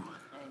you.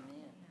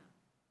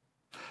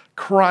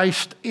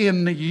 Christ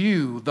in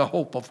you, the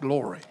hope of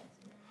glory.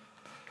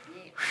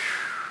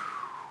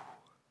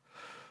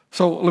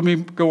 So let me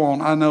go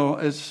on. I know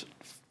it's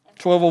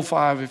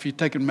 12:05 if you're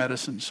taking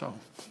medicine, so.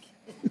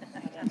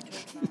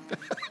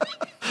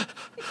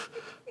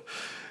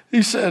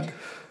 He said,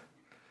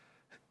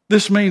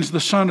 this means the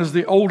son is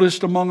the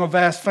oldest among a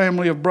vast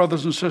family of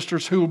brothers and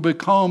sisters who will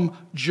become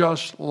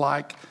just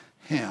like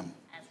him.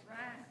 That's right.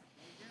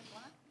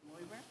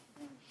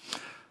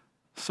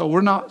 So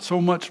we're not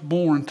so much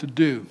born to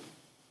do.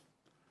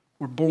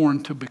 We're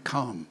born to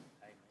become.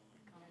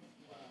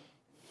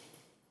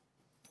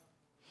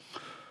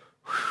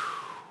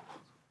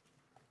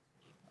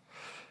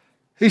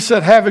 He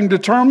said, having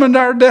determined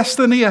our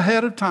destiny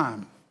ahead of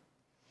time,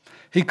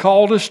 he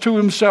called us to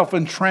himself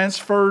and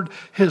transferred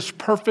his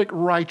perfect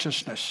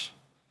righteousness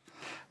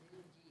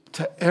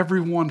to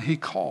everyone he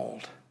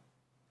called.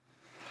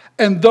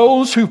 And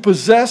those who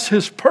possess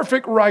his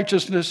perfect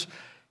righteousness,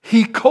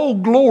 he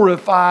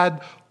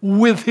co-glorified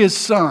with his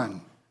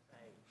Son.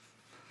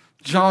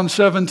 John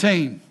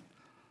 17.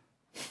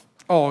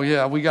 Oh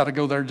yeah, we got to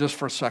go there just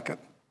for a second.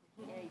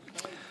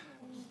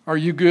 Are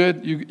you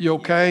good? You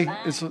okay?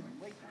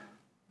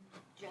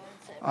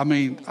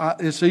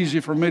 It's easy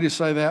for me to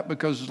say that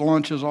because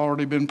lunch has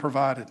already been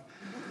provided.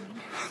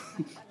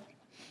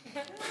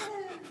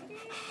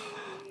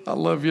 I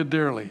love you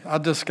dearly. I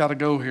just got to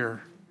go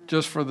here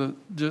just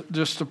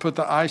to put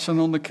the icing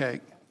on the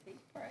cake.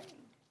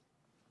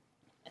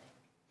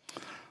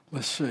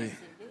 Let's see.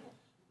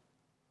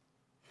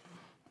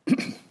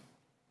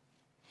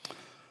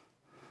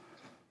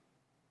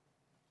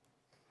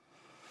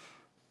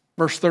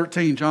 Verse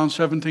 13, John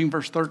 17,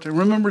 verse 13.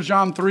 Remember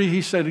John 3,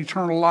 he said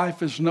eternal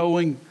life is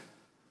knowing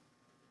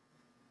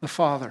the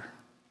Father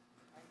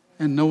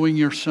and knowing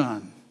your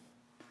Son.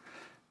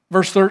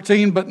 Verse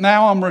 13, but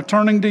now I'm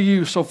returning to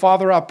you. So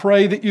Father, I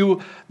pray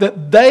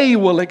that they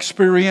will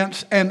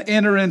experience and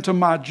enter into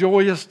my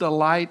joyous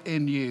delight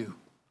in you.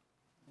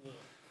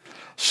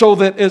 So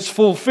that it's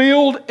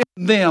fulfilled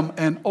in them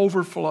and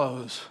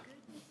overflows.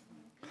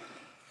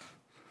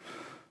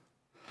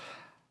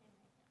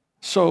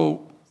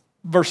 So,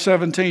 verse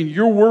 17,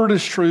 your word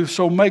is truth,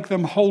 so make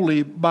them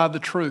holy by the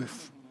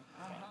truth.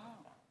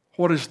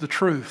 What is the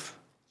truth?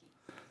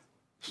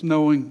 It's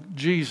knowing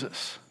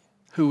Jesus,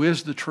 who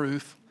is the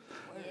truth,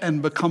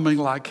 and becoming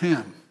like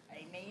him.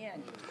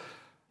 Amen.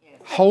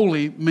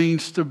 Holy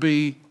means to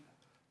be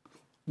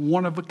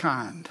one of a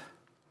kind.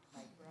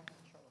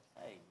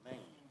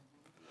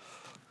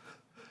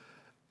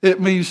 It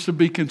means to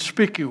be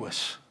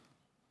conspicuous.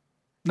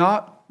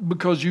 Not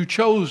because you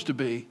chose to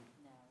be.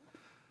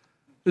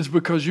 It's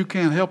because you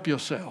can't help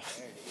yourself.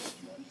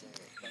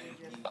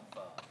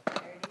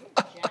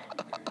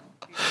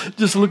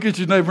 Just look at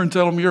your neighbor and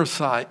tell them you're a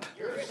sight.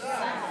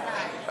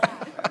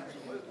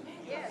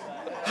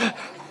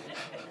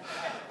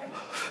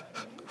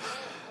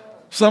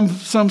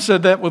 Some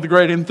said that with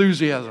great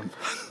enthusiasm.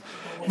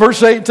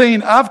 Verse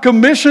 18, I've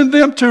commissioned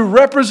them to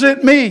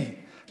represent me,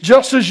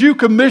 just as you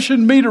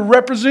commissioned me to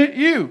represent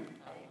you.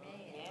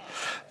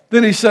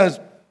 Then he says,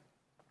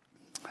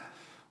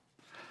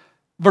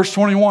 verse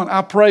 21,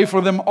 I pray for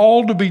them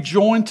all to be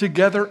joined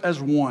together as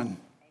one.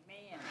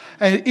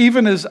 And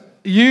even as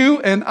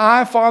you and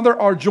I, Father,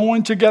 are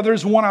joined together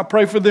as one, I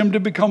pray for them to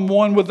become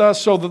one with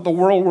us so that the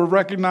world will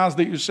recognize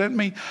that you sent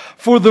me.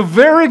 For the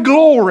very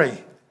glory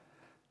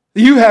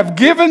you have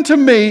given to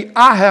me,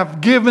 I have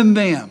given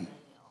them.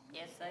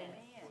 Yes, amen.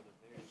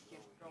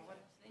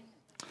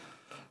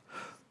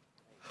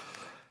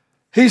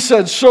 He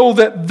said, so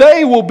that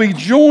they will be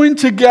joined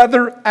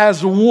together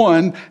as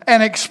one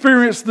and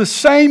experience the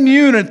same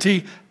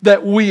unity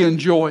that we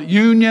enjoy.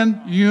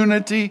 Union,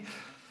 unity.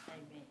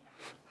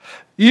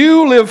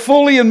 You live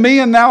fully in me,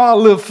 and now I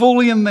live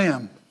fully in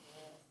them.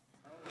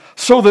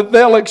 So that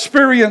they'll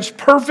experience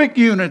perfect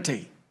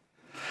unity.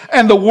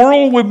 And the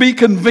world will be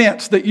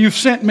convinced that you've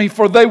sent me,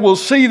 for they will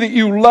see that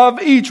you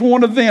love each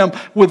one of them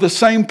with the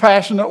same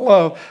passionate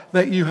love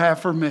that you have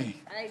for me.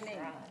 Amen.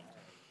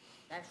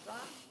 That's right.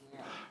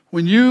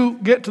 When you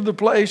get to the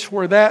place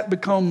where that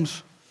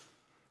becomes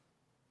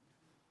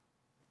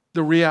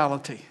the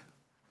reality,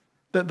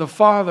 that the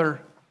Father,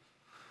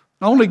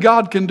 only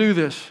God can do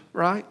this,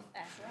 right?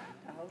 That's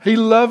right. He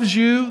loves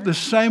you the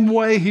same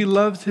way He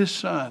loved His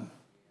Son.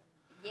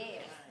 Yes.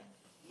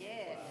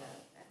 Yes.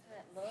 That's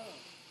that love.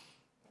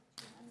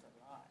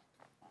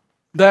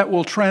 That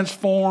will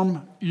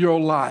transform your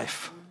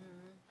life.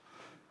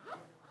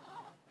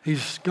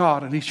 He's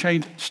God and He's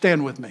changed.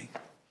 Stand with me.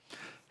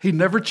 He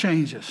never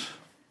changes.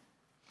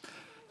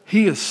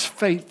 He is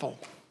faithful.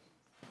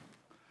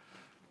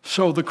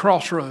 So the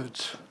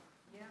crossroads,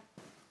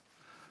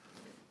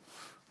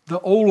 the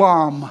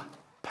Olam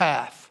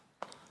path.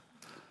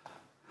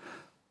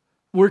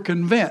 We're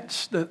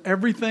convinced that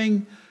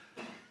everything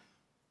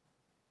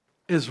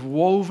is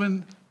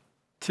woven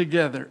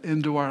together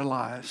into our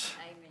lives.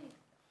 Amen.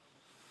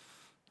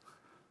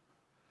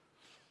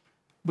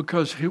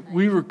 Because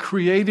we were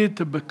created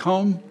to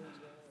become,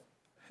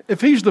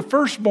 if He's the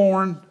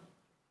firstborn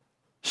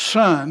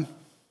son,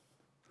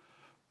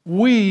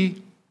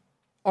 we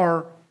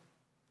are,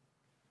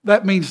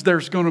 that means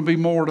there's going to be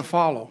more to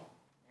follow.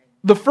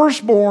 The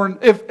firstborn,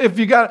 if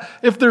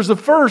there's a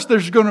first,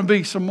 there's going to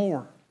be some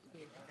more.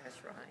 That's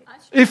right.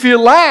 If you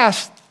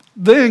last,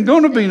 there ain't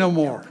going to be no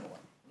more.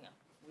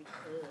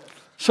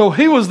 So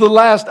He was the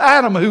last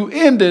Adam who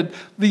ended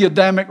the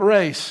Adamic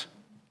race.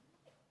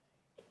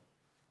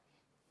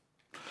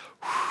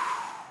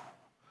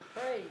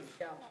 Praise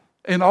God.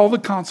 And all the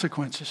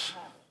consequences.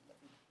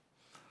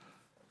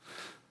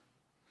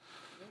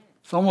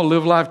 So I'm going to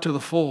live life to the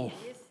full.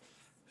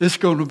 It's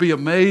going to be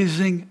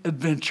amazing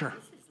adventure.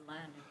 This is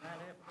lining right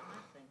up with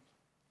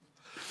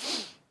my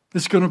thing.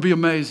 It's going to be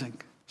amazing.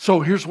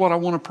 So here's what I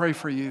want to pray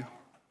for you.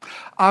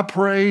 I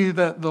pray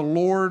that the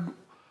Lord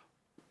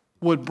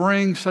would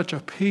bring such a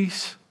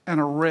peace and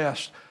a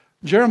rest.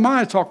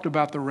 Jeremiah talked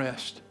about the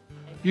rest.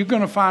 You're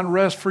going to find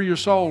rest for your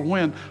soul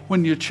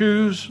when you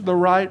choose the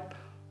right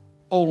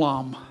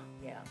Olam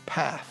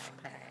path.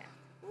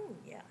 Ooh,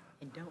 yeah.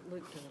 And don't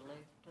look to the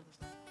left or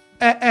the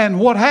side. And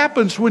what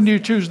happens when you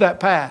choose that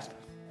path?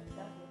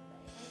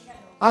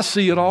 I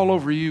see it all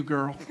over you,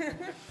 girl.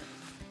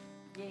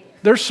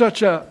 There's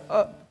such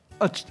a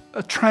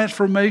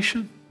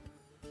transformation.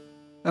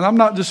 And I'm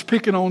not just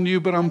picking on you,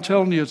 but I'm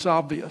telling you it's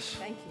obvious.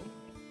 Thank you.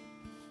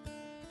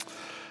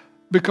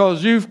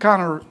 Because you've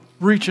kind of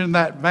reaching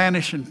that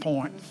vanishing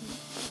point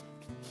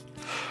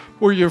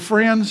where your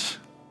friends,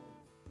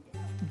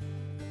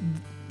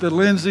 the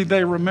Lindsay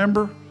they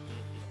remember,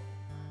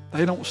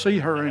 they don't see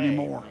her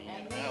anymore.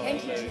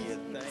 Thank you, Jesus.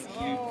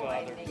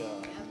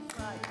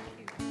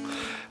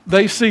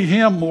 They see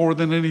him more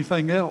than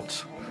anything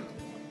else.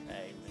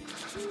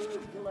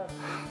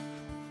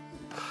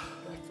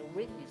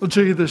 I'll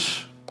tell you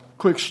this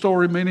quick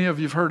story. Many of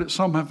you have heard it,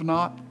 some have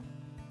not.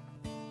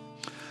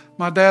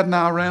 My dad and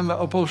I ran the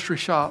upholstery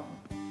shop.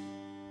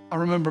 I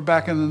remember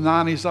back in the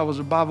 90s, I was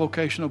a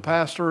bivocational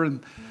pastor,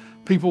 and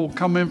people would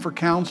come in for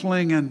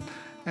counseling,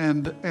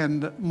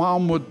 and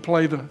Mom would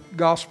play the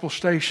gospel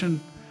station.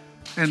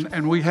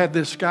 And we had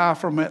this guy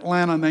from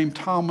Atlanta named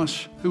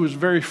Thomas who was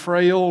very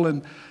frail,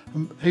 and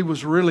he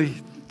was really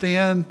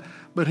thin,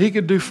 but he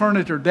could do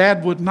furniture.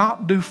 Dad would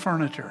not do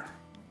furniture.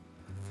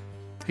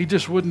 He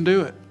just wouldn't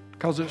do it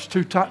because it's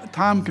too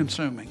time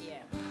consuming.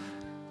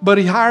 But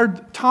he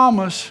hired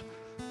Thomas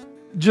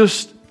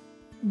just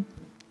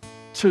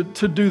to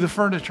do the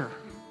furniture.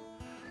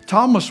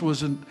 Thomas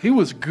was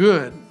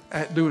good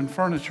at doing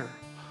furniture.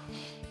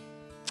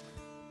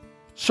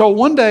 So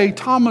one day,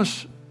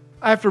 Thomas,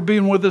 after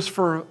being with us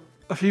for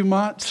a few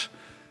months,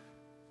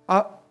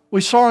 we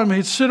saw him.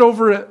 He'd sit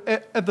over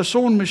at the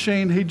sewing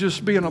machine. He'd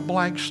just be in a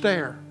blank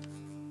stare.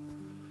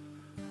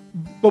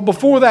 But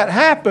before that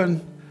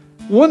happened,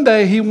 one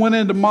day he went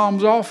into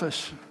Mom's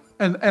office,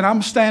 and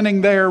I'm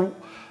standing there.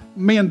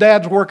 Me and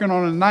Dad's working on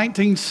a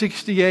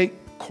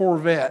 1968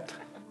 Corvette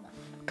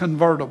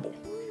convertible.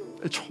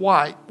 It's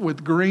white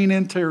with green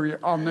interior.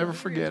 I'll never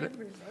forget it.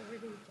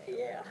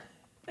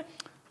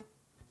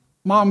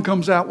 Mom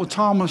comes out with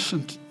Thomas,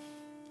 and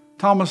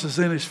Thomas is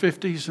in his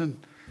 50s, and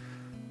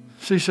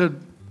she said,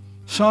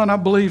 "Son, I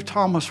believe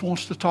Thomas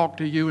wants to talk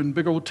to you," and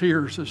big old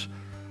tears is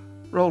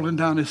rolling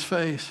down his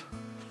face.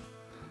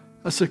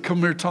 I said,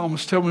 "Come here,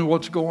 Thomas, tell me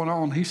what's going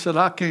on." He said,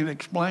 "I can't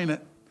explain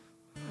it."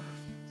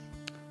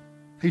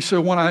 He said,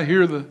 "When I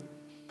hear the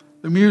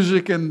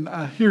music and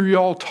I hear you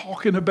all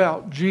talking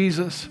about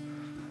Jesus,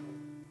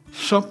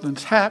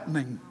 something's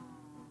happening."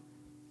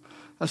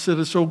 I said,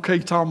 "It's okay,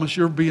 Thomas,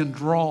 you're being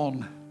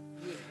drawn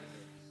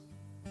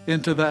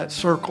into that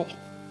circle.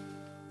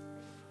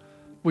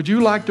 Would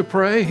you like to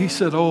pray?" He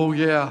said, "Oh,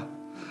 yeah."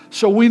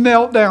 So we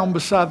knelt down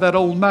beside that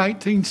old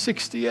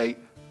 1968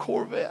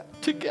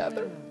 Corvette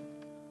together.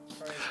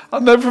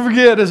 I'll never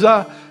forget, as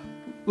I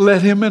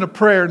led him in a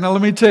prayer. Now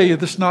let me tell you,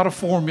 this is not a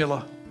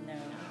formula.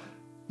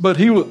 But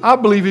I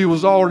believe he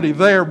was already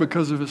there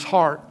because of his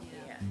heart.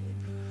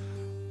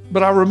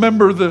 But I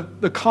remember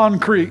the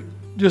concrete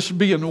just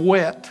being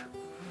wet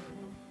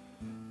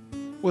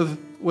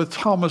with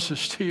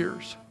Thomas's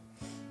tears.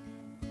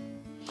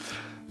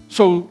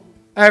 So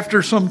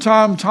after some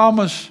time,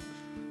 Thomas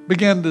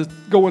began to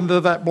go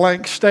into that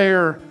blank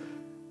stare.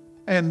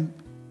 And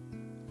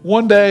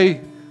one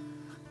day,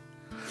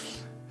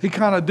 he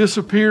kind of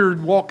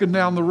disappeared walking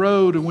down the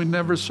road, and we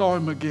never saw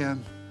him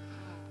again.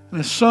 And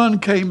his son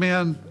came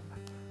in,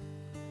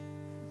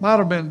 might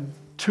have been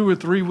 2 or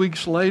 3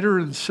 weeks later,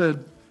 and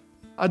said,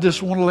 I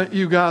just want to let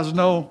you guys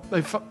know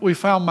we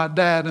found my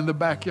dad in the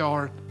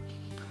backyard.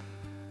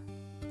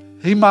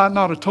 He might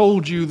not have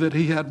told you that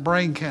he had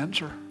brain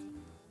cancer.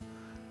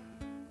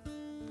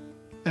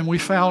 And we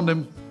found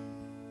him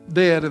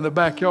dead in the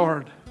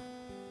backyard.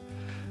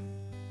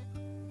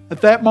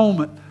 At that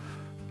moment,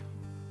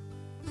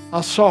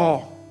 I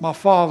saw my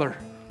Father,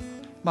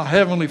 my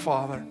Heavenly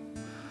Father.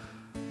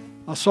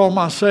 I saw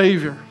my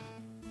Savior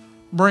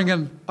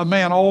bringing a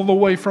man all the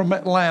way from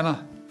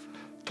Atlanta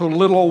to a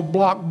little old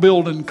block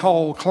building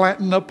called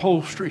Clanton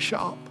Upholstery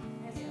Shop.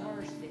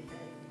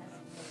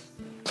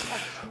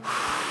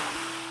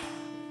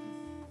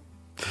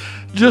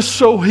 Just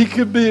so he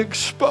could be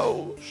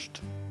exposed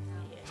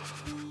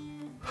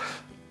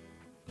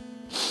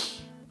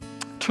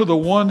to the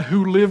one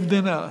who lived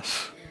in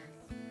us.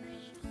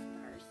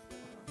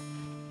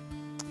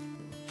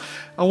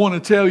 I want to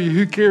tell you,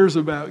 who cares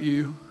about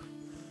you?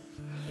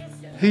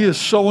 He is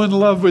so in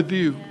love with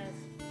you.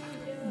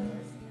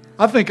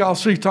 I think I'll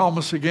see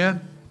Thomas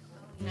again.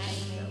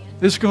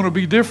 It's going to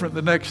be different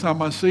the next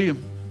time I see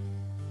him.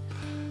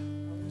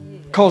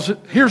 Because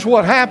here's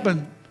what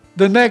happened.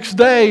 The next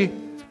day,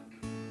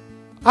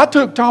 I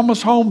took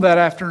Thomas home that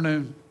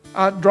afternoon.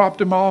 I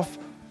dropped him off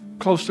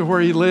close to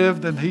where he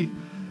lived, and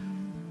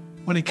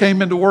when he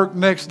came into work the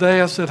next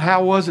day, I said,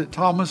 how was it,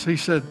 Thomas? He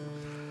said,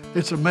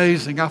 it's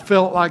amazing. I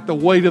felt like the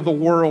weight of the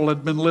world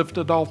had been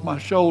lifted off my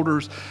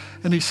shoulders.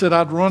 And he said,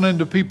 I'd run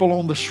into people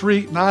on the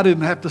street and I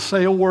didn't have to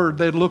say a word.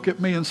 They'd look at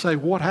me and say,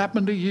 what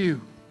happened to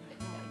you?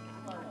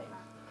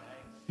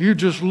 You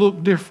just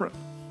look different.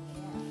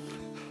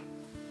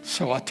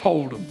 So I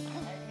told him.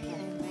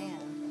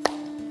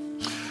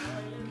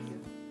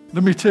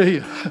 Let me tell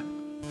you,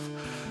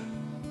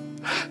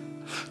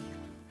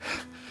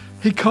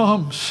 he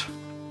comes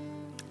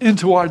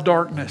into our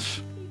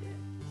darkness,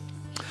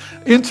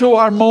 into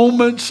our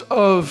moments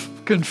of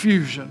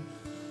confusion.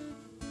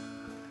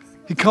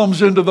 He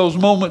comes into those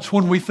moments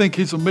when we think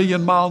he's a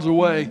million miles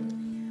away.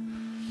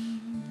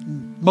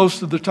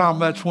 Most of the time,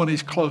 that's when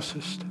he's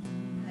closest.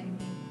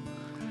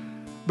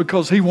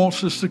 Because he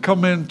wants us to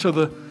come into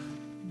the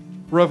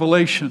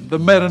revelation, the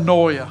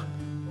metanoia.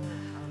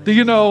 Do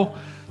you know,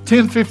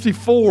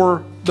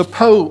 1054, the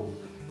Pope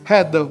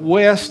had the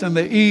West and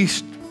the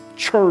East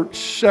church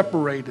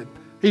separated.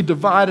 He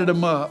divided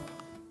them up.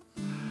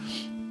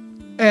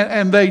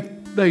 And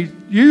they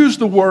used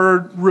the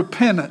word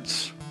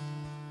repentance.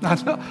 Now,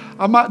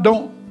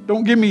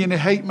 don't give me any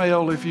hate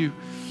mail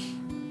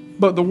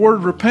but the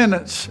word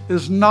repentance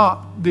is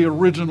not the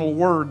original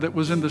word that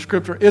was in the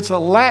scripture. It's a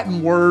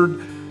Latin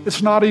word.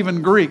 It's not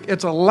even Greek.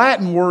 It's a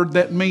Latin word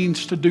that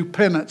means to do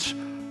penance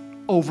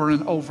over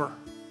and over.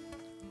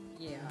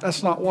 Yeah.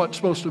 That's not what's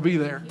supposed to be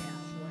there. Yeah.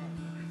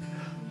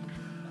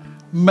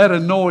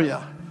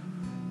 Metanoia.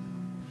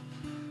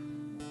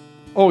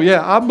 Oh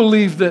yeah, I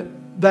believe that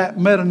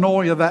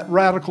metanoia, that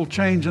radical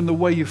change in the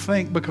way you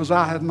think, because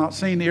I have not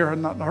seen, ear had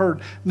not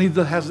heard,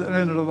 neither has it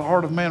entered into the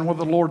heart of man what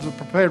the Lord has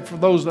prepared for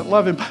those that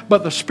love him,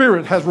 but the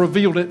Spirit has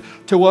revealed it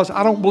to us.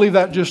 I don't believe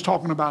that just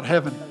talking about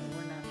heaven.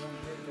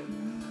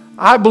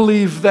 I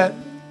believe that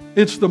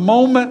it's the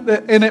moment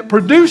and it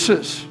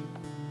produces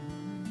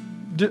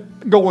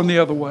going the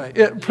other way.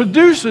 It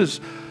produces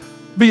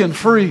being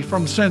free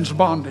from sin's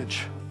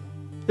bondage.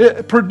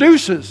 It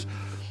produces,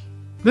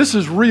 this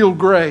is real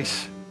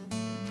grace.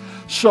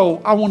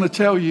 So I want to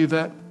tell you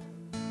that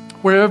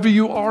wherever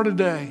you are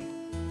today,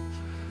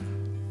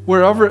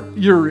 wherever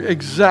you're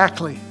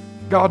exactly,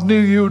 God knew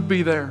you would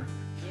be there.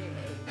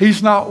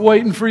 He's not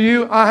waiting for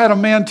you. I had a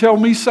man tell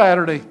me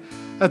Saturday,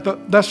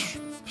 that's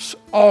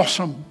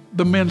awesome,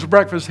 the men's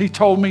breakfast. He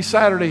told me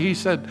Saturday, he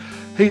said,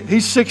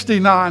 he's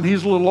 69,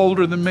 he's a little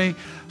older than me.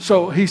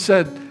 So he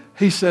said,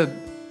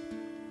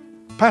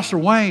 Pastor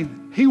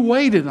Wayne, he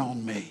waited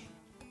on me.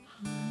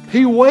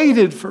 He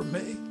waited for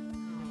me.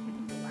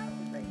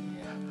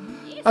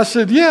 I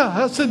said,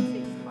 yeah. I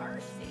said,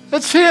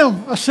 that's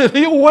him. I said,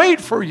 he'll wait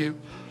for you.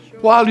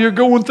 While you're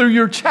going through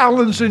your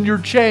challenge and your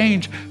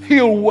change,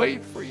 he'll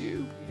wait for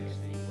you.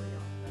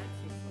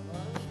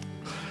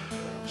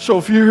 So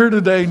if you're here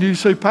today and you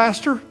say,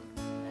 Pastor,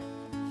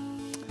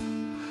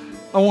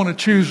 I want to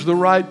choose the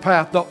right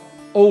path, the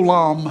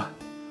Olam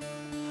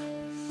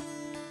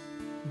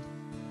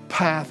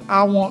path.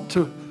 I want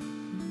to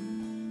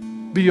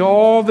be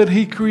all that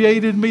he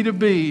created me to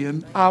be,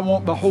 and I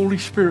want the Holy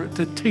Spirit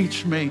to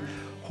teach me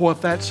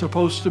what that's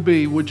supposed to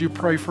be, would you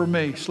pray for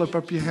me? Slip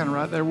up your hand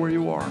right there where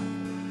you are.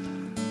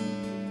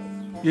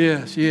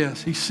 Yes,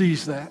 yes, He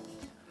sees that.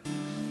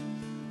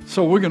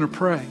 So we're going to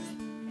pray.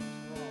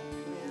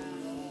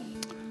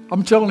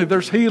 I'm telling you,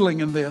 there's healing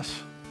in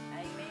this.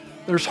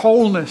 There's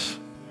wholeness.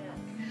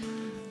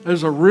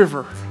 There's a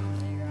river.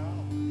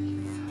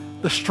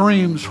 The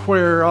streams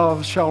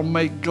whereof shall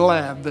make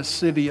glad the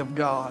city of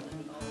God.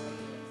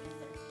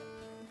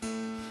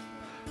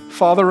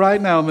 Father, right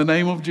now, in the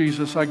name of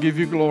Jesus, I give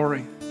you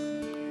glory.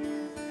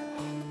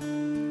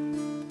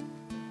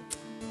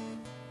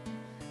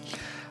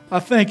 I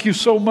thank you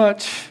so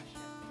much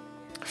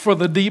for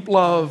the deep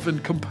love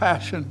and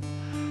compassion,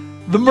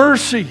 the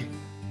mercy,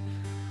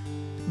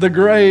 the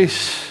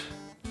grace.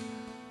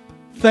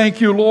 Thank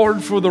you,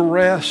 Lord, for the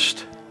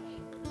rest.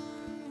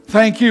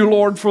 Thank you,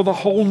 Lord, for the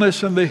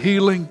wholeness and the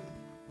healing.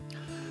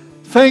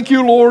 Thank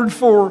you, Lord,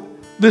 for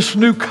this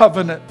new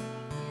covenant.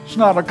 It's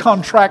not a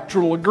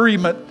contractual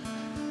agreement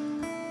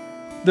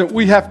that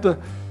we have to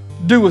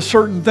do a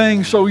certain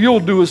thing so you'll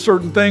do a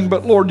certain thing.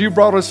 But Lord, you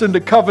brought us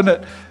into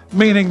covenant,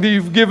 meaning that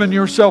you've given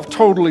yourself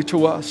totally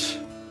to us.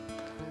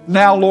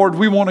 Now, Lord,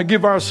 we want to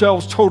give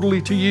ourselves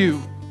totally to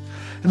you.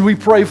 And we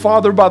pray,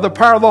 Father, by the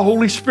power of the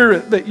Holy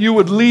Spirit, that you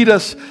would lead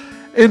us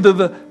into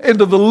the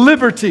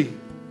liberty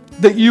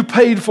that you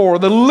paid for,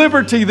 the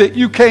liberty that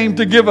you came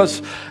to give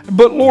us.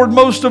 But Lord,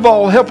 most of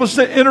all, help us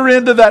to enter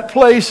into that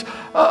place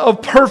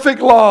of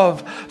perfect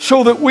love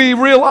so that we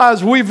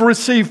realize we've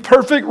received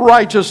perfect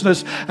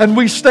righteousness and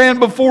we stand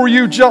before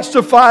you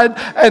justified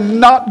and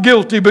not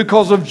guilty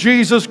because of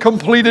Jesus'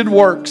 completed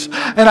works.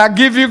 And I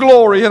give you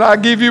glory and I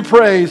give you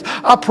praise.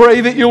 I pray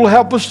that you'll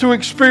help us to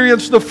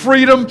experience the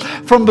freedom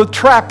from the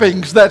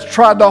trappings that's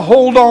tried to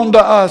hold on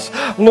to us.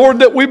 Lord,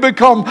 that we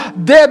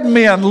become dead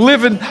men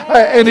living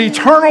an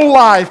eternal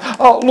life.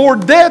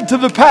 Lord, dead to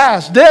the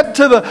past, dead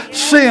to the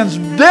sins,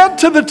 dead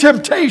to the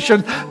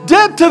temptation,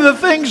 dead to the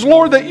things,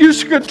 Lord, that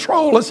used to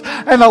control us,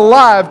 and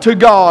alive to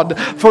God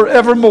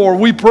forevermore.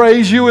 We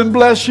praise you and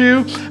bless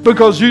you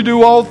because you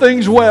do all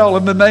things well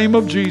in the name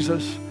of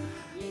Jesus.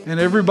 And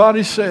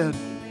everybody said,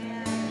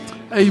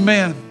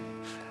 amen.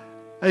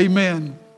 Amen.